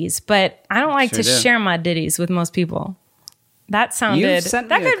little ditties, but I don't like to share my ditties with most people. That sounded...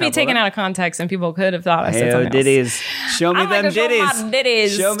 That could be taken out of context and people could have thought I said something ditties. else. Show me them ditties. Show my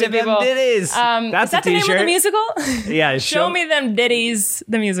ditties. Show me them ditties. That's is that the name of the musical? Yeah. Show me them ditties,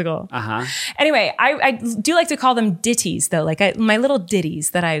 the musical. Uh-huh. Anyway, I do like to call them ditties, though. Like my little ditties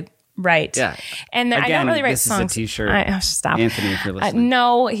that I write. Yeah. And again, I don't really write this songs. Is a t-shirt. Stop. Anthony, if you're listening.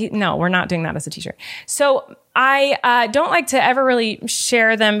 No, we're not doing that as a t-shirt. So I don't like to ever really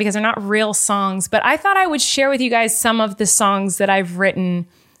share them because they're not real songs, but I thought I would share with you guys some of the songs that I've written,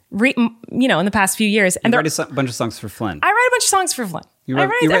 in the past few years. And you write a bunch of songs for Flynn. I write a bunch of songs for Flynn. You write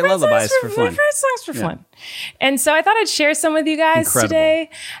lullabies for Flynn. I write songs for Flynn. And so I thought I'd share some with you guys today.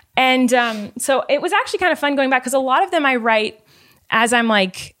 And so it was actually kind of fun going back because a lot of them I write as I'm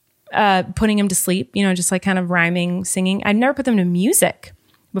like putting him to sleep, just like kind of rhyming, singing. I'd never put them to music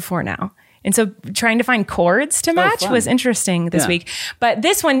before now. And so trying to find chords to match was interesting this week. But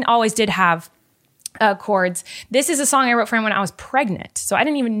this one always did have chords. This is a song I wrote for him when I was pregnant. So I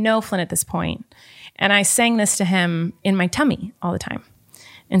didn't even know Flynn at this point. And I sang this to him in my tummy all the time.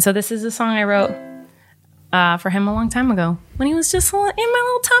 And so this is a song I wrote for him a long time ago when he was just in my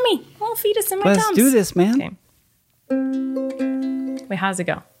little tummy, little fetus in my tums. Let's do this, man. Okay. Wait, how does it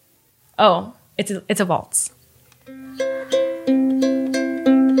go? Oh, it's a waltz.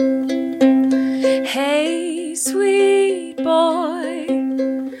 Hey, sweet boy,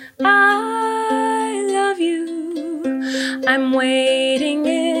 I love you. I'm waiting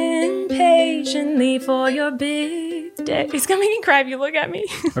impatiently for your big day. It's gonna make me cry if you look at me.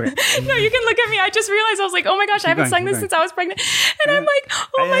 Okay. No, you can look at me. I just realized I was like, oh my gosh, I haven't sung this since I was pregnant. And I'm like, oh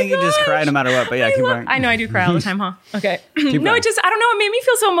my gosh. I think you just cry no matter what, but yeah, keep going. I know I do cry all the time, huh? Okay. No, I don't know. It made me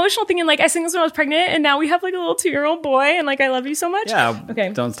feel so emotional thinking like I sang this when I was pregnant and now we have like a little 2-year-old boy and like I love you so much. Yeah.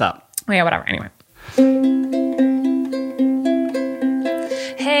 Okay. Don't stop. Oh yeah, whatever. Anyway.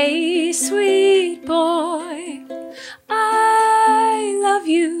 Hey, sweet boy, I love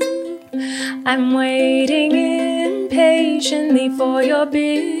you. I'm waiting impatiently for your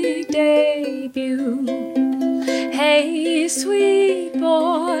big debut. Hey, sweet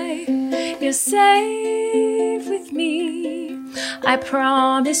boy, you're safe with me. I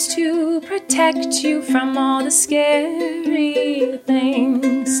promise to protect you from all the scary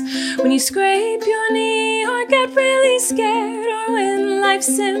things. When you scrape your knee or get really scared, or when life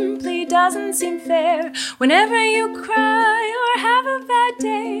simply doesn't seem fair, whenever you cry or have a bad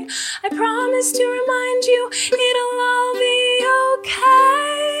day, I promise to remind you it'll all be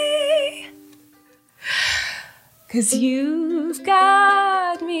okay. 'Cause you've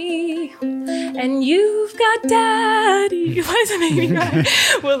got me, and you've got Daddy. Why does it make me cry?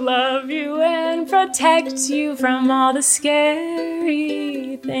 We'll love you and protect you from all the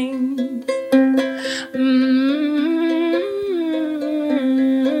scary things.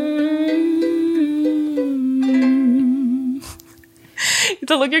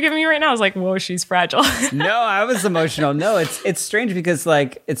 The look you're giving me right now is like, whoa, she's fragile. No, I was emotional. No, it's strange because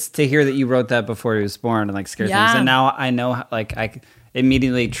like it's to hear that you wrote that before he was born and like scared things, and now I know like I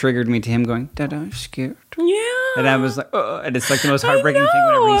immediately triggered me to him going, Dad, I'm scared. Yeah, and I was like, oh, and it's like the most heartbreaking thing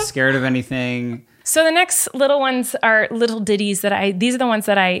whenever he's scared of anything. So the next little ones are little ditties that these are the ones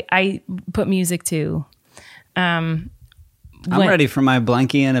that I put music to. I'm ready for my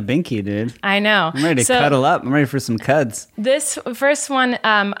blankie and a binky, dude. I know. I'm ready to cuddle up. I'm ready for some cuds. This first one,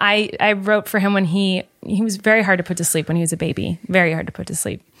 I wrote for him when he was very hard to put to sleep when he was a baby. Very hard to put to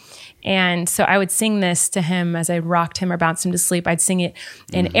sleep. And so I would sing this to him as I rocked him or bounced him to sleep. I'd sing it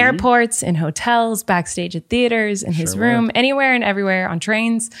in airports, in hotels, backstage at theaters, in his room, anywhere and everywhere, on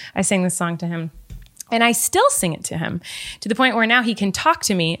trains. I sang this song to him. And I still sing it to him to the point where now he can talk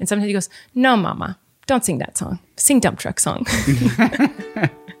to me. And sometimes he goes, "No, Mama, don't sing that song. Sing Dump Truck Song."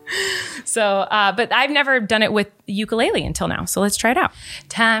 So, but I've never done it with ukulele until now. So let's try it out.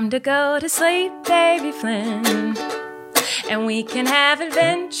 Time to go to sleep, baby Flynn. And we can have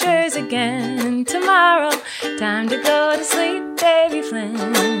adventures again tomorrow. Time to go to sleep, baby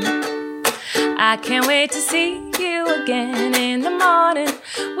Flynn. I can't wait to see you again in the morning.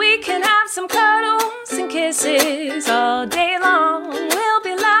 We can have some cuddles and kisses all day long. We'll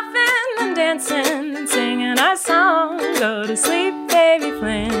be laughing and dancing and singing our song. Go to sleep, baby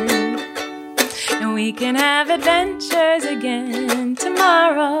Flynn. And we can have adventures again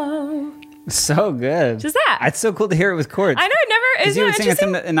tomorrow. So good. Just that. It's so cool to hear it with chords. I know, it never is. You would sing it to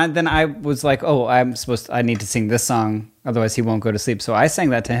him, and then I was like, oh, I need to sing this song, otherwise he won't go to sleep. So I sang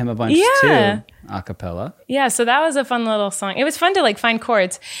that to him a bunch too, a cappella. Yeah, so that was a fun little song. It was fun to like find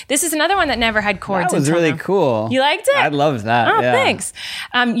chords. This is another one that never had chords. That was really cool. You liked it? I loved that. Oh, yeah. Thanks.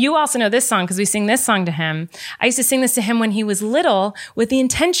 You also know this song because we sing this song to him. I used to sing this to him when he was little with the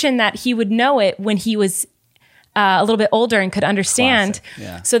intention that he would know it when he was a little bit older and could understand,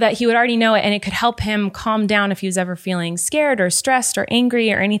 so that he would already know it and it could help him calm down if he was ever feeling scared or stressed or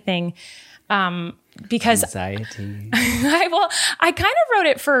angry or anything. Because anxiety. I kind of wrote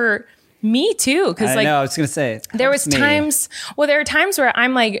it for me too. Because like, I was going to say, there are times where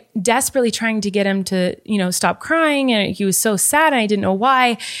I'm like desperately trying to get him to, stop crying, and he was so sad and I didn't know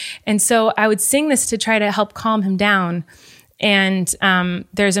why. And so I would sing this to try to help calm him down. And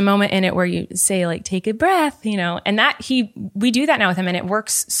there's a moment in it where you say like, take a breath, and we do that now with him and it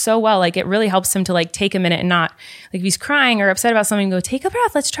works so well. Like it really helps him to like take a minute and not like if he's crying or upset about something, go take a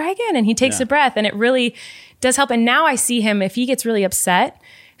breath, let's try again. And he takes a breath and it really does help. And now I see him, if he gets really upset,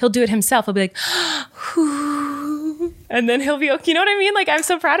 he'll do it himself. He'll be like, and then he'll be okay. You know what I mean? Like I'm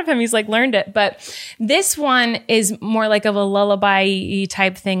so proud of him. He's like learned it. But this one is more like of a lullaby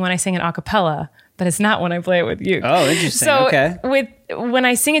type thing when I sing it a cappella. But it's not when I play it with you. Oh, interesting. So okay. When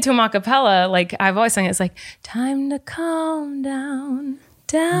I sing it to him a cappella, like I've always sung it, it's like, time to calm down,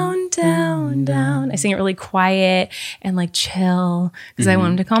 down, down, down. I sing it really quiet and like chill because I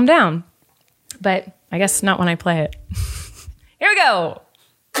want him to calm down. But I guess not when I play it. Here we go.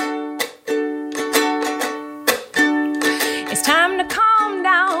 It's time to calm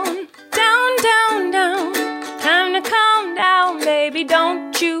down, down, down, down. Time to calm down, baby,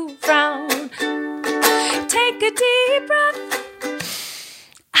 don't you frown. Take a deep breath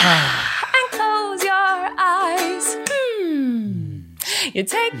and close your eyes. You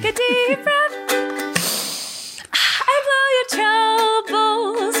take a deep breath and blow your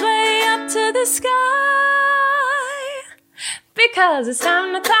troubles way up to the sky. Because it's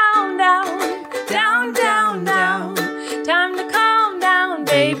time to calm down, down, down, down. Time to calm down,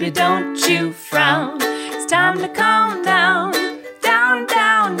 baby, don't you frown. It's time to calm down, down,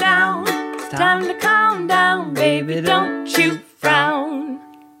 down, down. It's time to calm down, baby, don't you frown.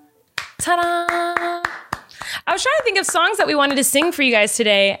 Ta-da! I was trying to think of songs that we wanted to sing for you guys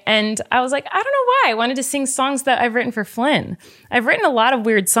today, and I was like, I don't know why. I wanted to sing songs that I've written for Flynn. I've written a lot of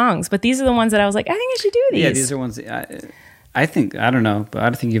weird songs, but these are the ones that I was like, I think I should do these. Yeah, these are ones I think, I don't know, but I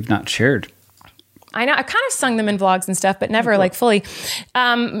think you've not shared. I know. I kind of sung them in vlogs and stuff, but never like fully.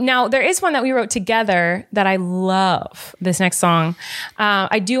 Now, there is one that we wrote together that I love, this next song.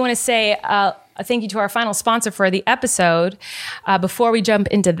 I do want to say a thank you to our final sponsor for the episode before we jump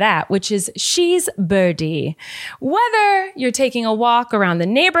into that, which is She's Birdie. Whether you're taking a walk around the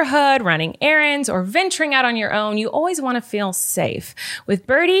neighborhood, running errands, or venturing out on your own, you always want to feel safe. With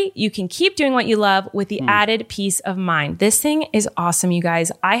Birdie, you can keep doing what you love with the added peace of mind. This thing is awesome, you guys.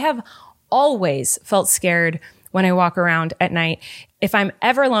 I have always felt scared when I walk around at night. If I'm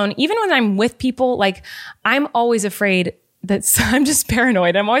ever alone, even when I'm with people, like I'm always afraid I'm just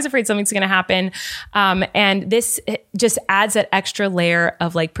paranoid. I'm always afraid something's going to happen. And this just adds that extra layer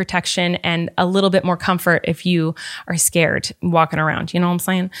of like protection and a little bit more comfort if you are scared walking around. You know what I'm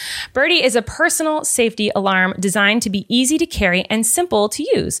saying? Birdie is a personal safety alarm designed to be easy to carry and simple to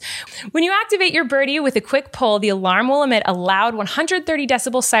use. When you activate your Birdie with a quick pull, the alarm will emit a loud 130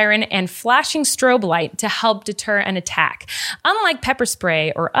 decibel siren and flashing strobe light to help deter an attack. Unlike pepper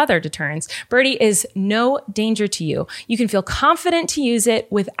spray or other deterrents, Birdie is no danger to you. You can feel confident to use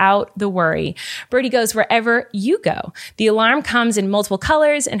it without the worry. Birdie goes wherever you go. The alarm comes in multiple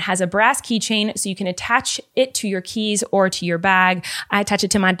colors and has a brass keychain so you can attach it to your keys or to your bag. I attach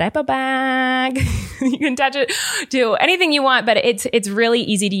it to my diaper bag. You can attach it to anything you want, but it's really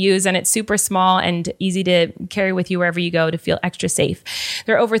easy to use, and it's super small and easy to carry with you wherever you go to feel extra safe.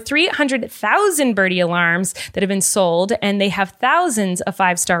 There are over 300,000 Birdie alarms that have been sold, and they have thousands of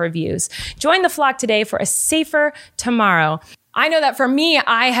 5-star reviews. Join the flock today for a safer tomorrow. I know that for me,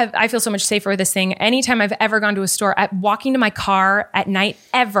 I feel so much safer with this thing. Anytime I've ever gone to a store, walking to my car at night,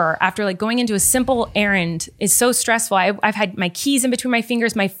 ever, after like going into a simple errand is so stressful. I've had my keys in between my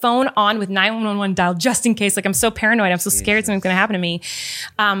fingers, my phone on with 911 dialed just in case. Like, I'm so paranoid. I'm so scared something's going to happen to me.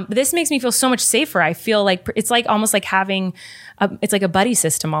 But this makes me feel so much safer. I feel like it's like almost like having it's like a buddy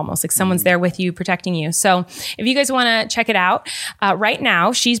system almost, like someone's there with you, protecting you. So if you guys want to check it out, right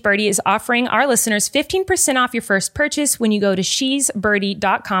now, She's Birdie is offering our listeners 15% off your first purchase when you go to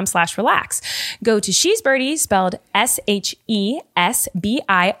shesbirdie.com/relax. Go to She's Birdie, spelled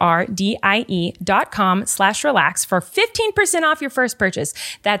SHESBIRDIE.com/relax for 15% off your first purchase.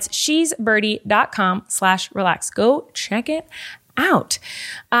 That's shesbirdie.com/relax. Go check it out.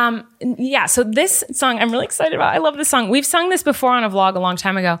 So this song I'm really excited about. I love this song. We've sung this before on a vlog a long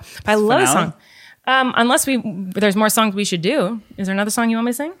time ago, but I love this song. Unless there's more songs we should do. Is there another song you want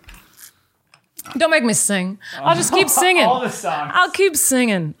me to sing? Don't make me sing. I'll just keep singing. All the songs. I'll keep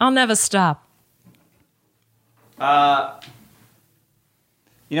singing. I'll never stop. You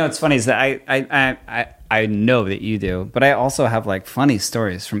know, what's funny is that I know that you do, but I also have like funny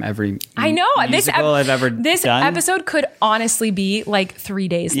stories from every musical I've ever done. This episode could honestly be like 3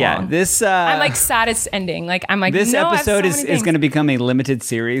 days long. I'm like saddest ending. Like I'm like this episode is going to become a limited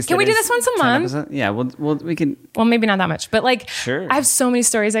series. Can we do this once a month? Yeah, we can. Well, maybe not that much, but like sure. I have so many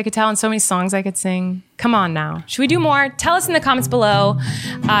stories I could tell and so many songs I could sing. Come on now. Should we do more? Tell us in the comments below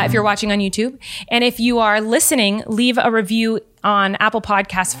if you're watching on YouTube. And if you are listening, leave a review on Apple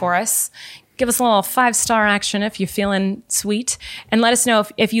Podcasts for us. Give us a little 5-star action if you're feeling sweet. And let us know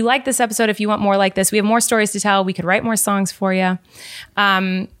if you like this episode, if you want more like this. We have more stories to tell. We could write more songs for you.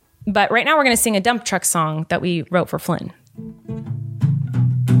 But right now we're going to sing a dump truck song that we wrote for Flynn.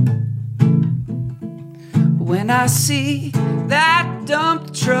 When I see that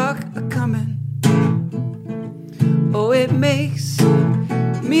dump truck a-coming, oh, it makes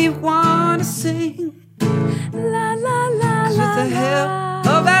me want to sing. La, la, la, 'cause with the help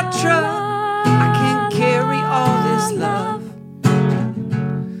of that truck, I can carry all this love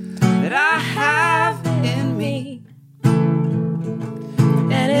that I have in me.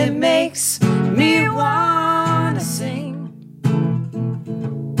 And it makes me want to sing.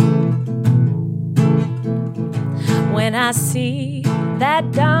 When I see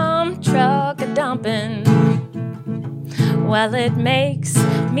that dump truck a-dumping, well, it makes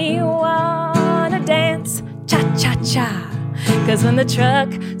me wanna dance cha-cha-cha. 'Cause when the truck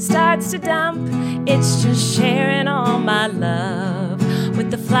starts to dump, it's just sharing all my love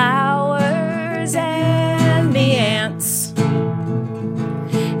with the flowers and the ants.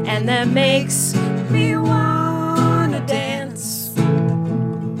 And that makes me wanna dance.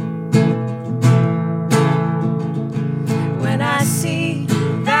 When I see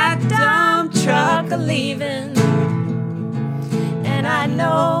that dump truck a-leaving, and I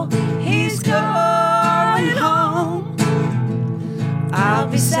know he's going home, I'll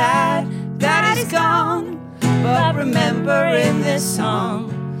be sad that he's gone, but remember in this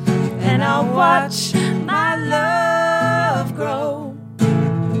song, and I'll watch my love grow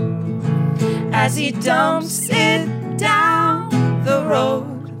as he dumps it down the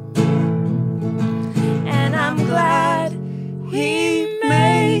road. And I'm glad he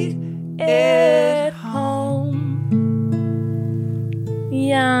made it home.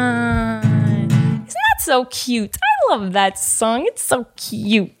 Yeah. Isn't that so cute? I love that song. It's so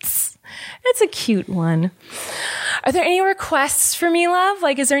cute. It's a cute one. Are there any requests for me, love?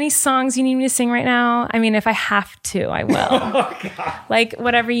 Like, is there any songs you need me to sing right now? I mean, if I have to, I will. Oh, God. Like,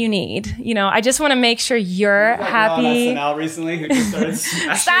 whatever you need. You know, I just want to make sure you're happy. On SNL recently who just started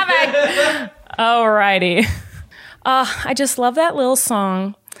smashing. Stop it! Alrighty. I just love that little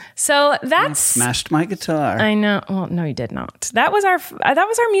song. So that's smashed my guitar. I know. Well, no, you did not. That was our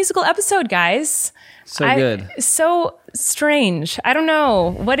musical episode, guys. So good. So strange. I don't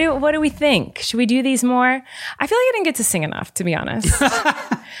know. What do we think? Should we do these more? I feel like I didn't get to sing enough, to be honest.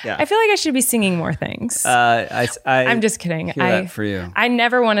 Yeah. I feel like I should be singing more things. I'm just kidding. That for you. I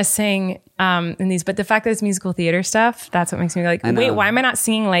never want to sing in these, but the fact that it's musical theater stuff, that's what makes me like, wait, why am I not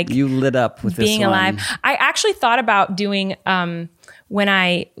singing like you lit up with being this alive? one. I actually thought about doing when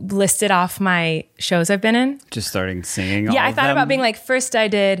I listed off my shows I've been in. Just starting singing. Yeah, I thought about being like, first I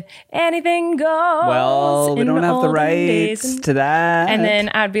did Anything Goes. Well, we don't have the rights to that. And then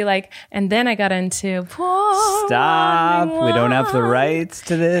I'd be like, and then I got into Stop. We don't have the rights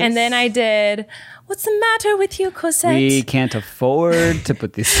to this. And then I did What's the Matter with You, Cosette? We can't afford to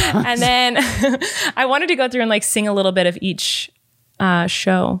put these songs. And then I wanted to go through and like sing a little bit of each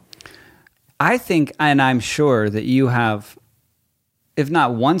show. I think, and I'm sure that you have, if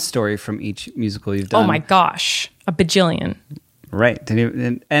not one story from each musical you've done. Oh my gosh, a bajillion. Right.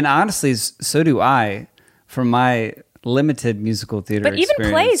 And honestly, so do I from my limited musical theater But experience.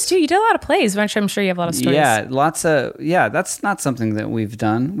 even plays too. You did a lot of plays, which I'm sure you have a lot of stories. Yeah, that's not something that we've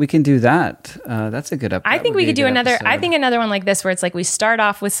done. We can do that. That's a good episode. I think we could do another. I think another one like this, where it's like we start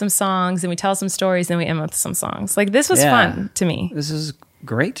off with some songs and we tell some stories, and we end with some songs. Like this was fun to me. This is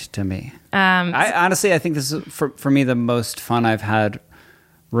great to me. I honestly, I think this is for me the most fun I've had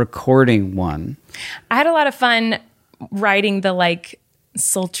recording one. I had a lot of fun writing the like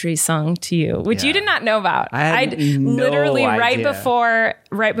sultry song to you, which you did not know about. I'd literally right before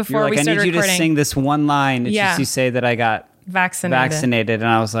like, we started recording. I need you to sing this one line. It's just you say that I got vaccinated, and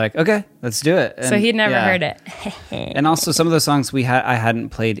I was like, okay, let's do it. And, so he'd never heard it. And also some of those songs I hadn't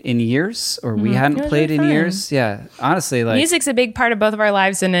played in years, or we hadn't played in years. Yeah, honestly, like music's a big part of both of our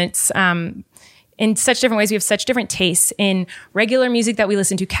lives, and it's in such different ways. We have such different tastes in regular music that we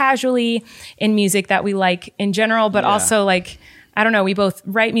listen to casually, in music that we like in general, but also like, I don't know, we both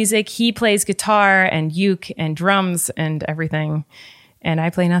write music. He plays guitar and uke and drums and everything. And I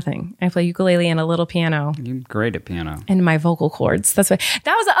play nothing. I play ukulele and a little piano. You're great at piano. And my vocal cords. That's why.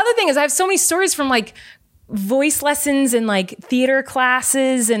 That was the other thing, is I have so many stories from like voice lessons and like theater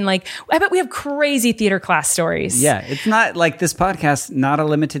classes, and like I bet we have crazy theater class stories. Yeah, it's not like this podcast, not a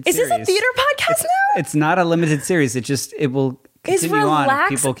limited series. Is this a theater podcast now? It's not a limited series. It will continue on. Is Relax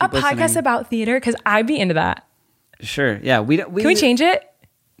people keep a podcast listening. About theater? Because I'd be into that. Sure. Yeah. Can we change it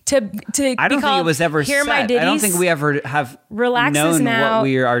to I don't think it was ever Hear set. My Ditties? I don't think we ever have Relax known is now, what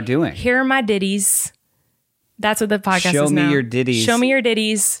we are doing. Hear My Ditties. That's what the podcast Show is me now. your ditties. Show me your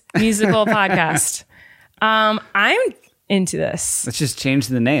ditties musical podcast. I'm into this. Let's just change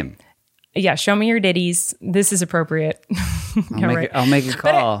the name. Yeah, show me your ditties. This is appropriate. I'll make a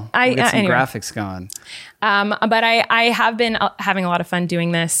call. We'll get some anyway. graphics going. But I have been having a lot of fun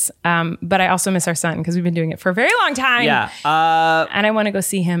doing this. But I also miss our son because we've been doing it for a very long time. Yeah. And I want to go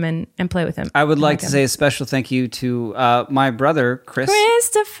see him and play with him. I would like to say a special thank you to my brother,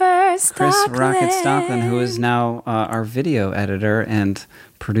 Christopher Stocklin. Chris Rocket Stocklin, who is now our video editor and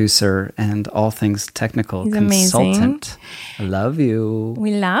producer and all things technical consultant. I love you.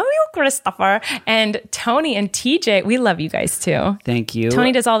 We love you, Christopher. And Tony and TJ, we love you guys too. Thank you.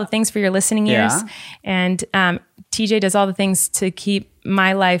 Tony does all the things for your listening ears. And TJ does all the things to keep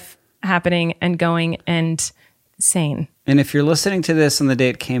my life happening and going and sane. And if you're listening to this on the day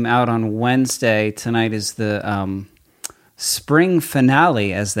it came out on Wednesday, tonight is the spring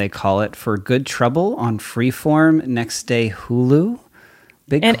finale, as they call it, for Good Trouble on Freeform, next day Hulu.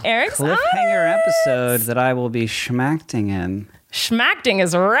 Big and Eric's cliffhanger episode that I will be schmacting in. Schmacting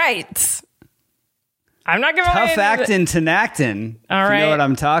is right. I'm not giving Tough actin' to nactin'. All if right. you know what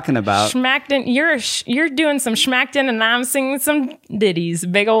I'm talking about. Schmactin', you're doing some schmactin' and I'm singing some ditties,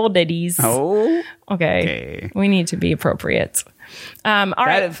 big old ditties. Oh, okay. We need to be appropriate. All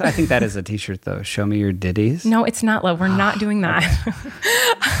right. I think that is a t-shirt though. Show me your ditties. No, it's not, love. We're not doing that.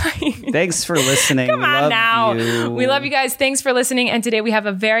 Thanks for listening. Come on now. You. We love you guys. Thanks for listening. And today we have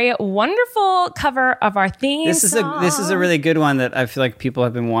a very wonderful cover of our theme This is a really good one that I feel like people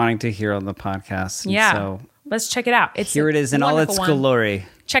have been wanting to hear on the podcast. And yeah. So let's check it out. Here it is in all its glory.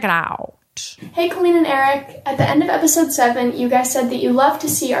 Check it out. Hey, Colleen and Eric. At the end of episode 7, you guys said that you love to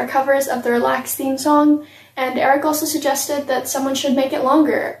see our covers of the Relax theme song, and Eric also suggested that someone should make it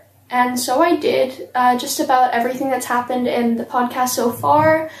longer. And so I did, just about everything that's happened in the podcast so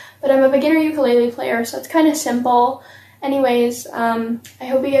far, but I'm a beginner ukulele player, so it's kind of simple. Anyways, I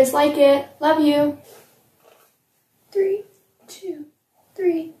hope you guys like it. Love you. 3, 2,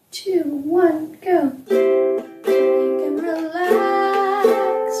 3, 2, 1, go. You can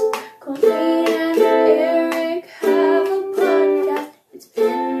relax. Colleen and Eric have a podcast. It's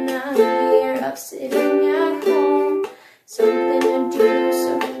been a year of sitting at home. Something to do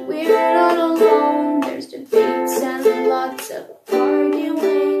so that we're not alone. There's debates and lots of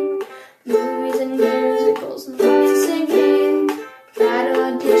arguing. Movies and musicals and lots of singing. Bad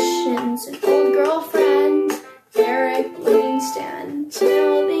auditions and old girlfriends. Eric wouldn't stand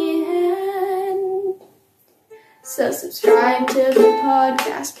till the end. So subscribe to the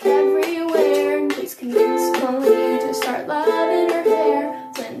podcast everywhere. Please convince Colleen to start loving her hair.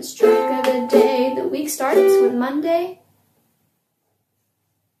 starts with Monday.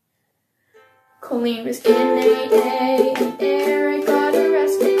 Colleen was in AA and Eric got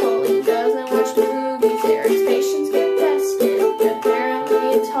arrested. Colleen doesn't watch the movies. Eric's patience get tested. Apparently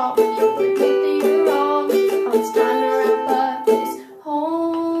it's hard when you admit that you're wrong. Oh, it's time to wrap up this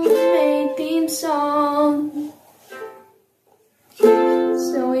homemade theme song.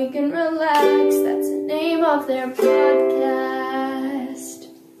 So we can relax. That's the name of their podcast.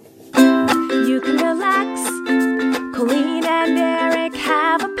 You can relax. Colleen and Eric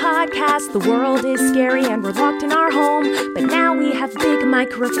have a podcast. The world is scary and we're locked in our home, but now we have big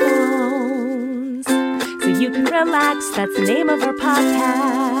microphones. So you can relax. That's the name of our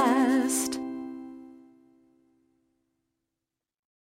podcast.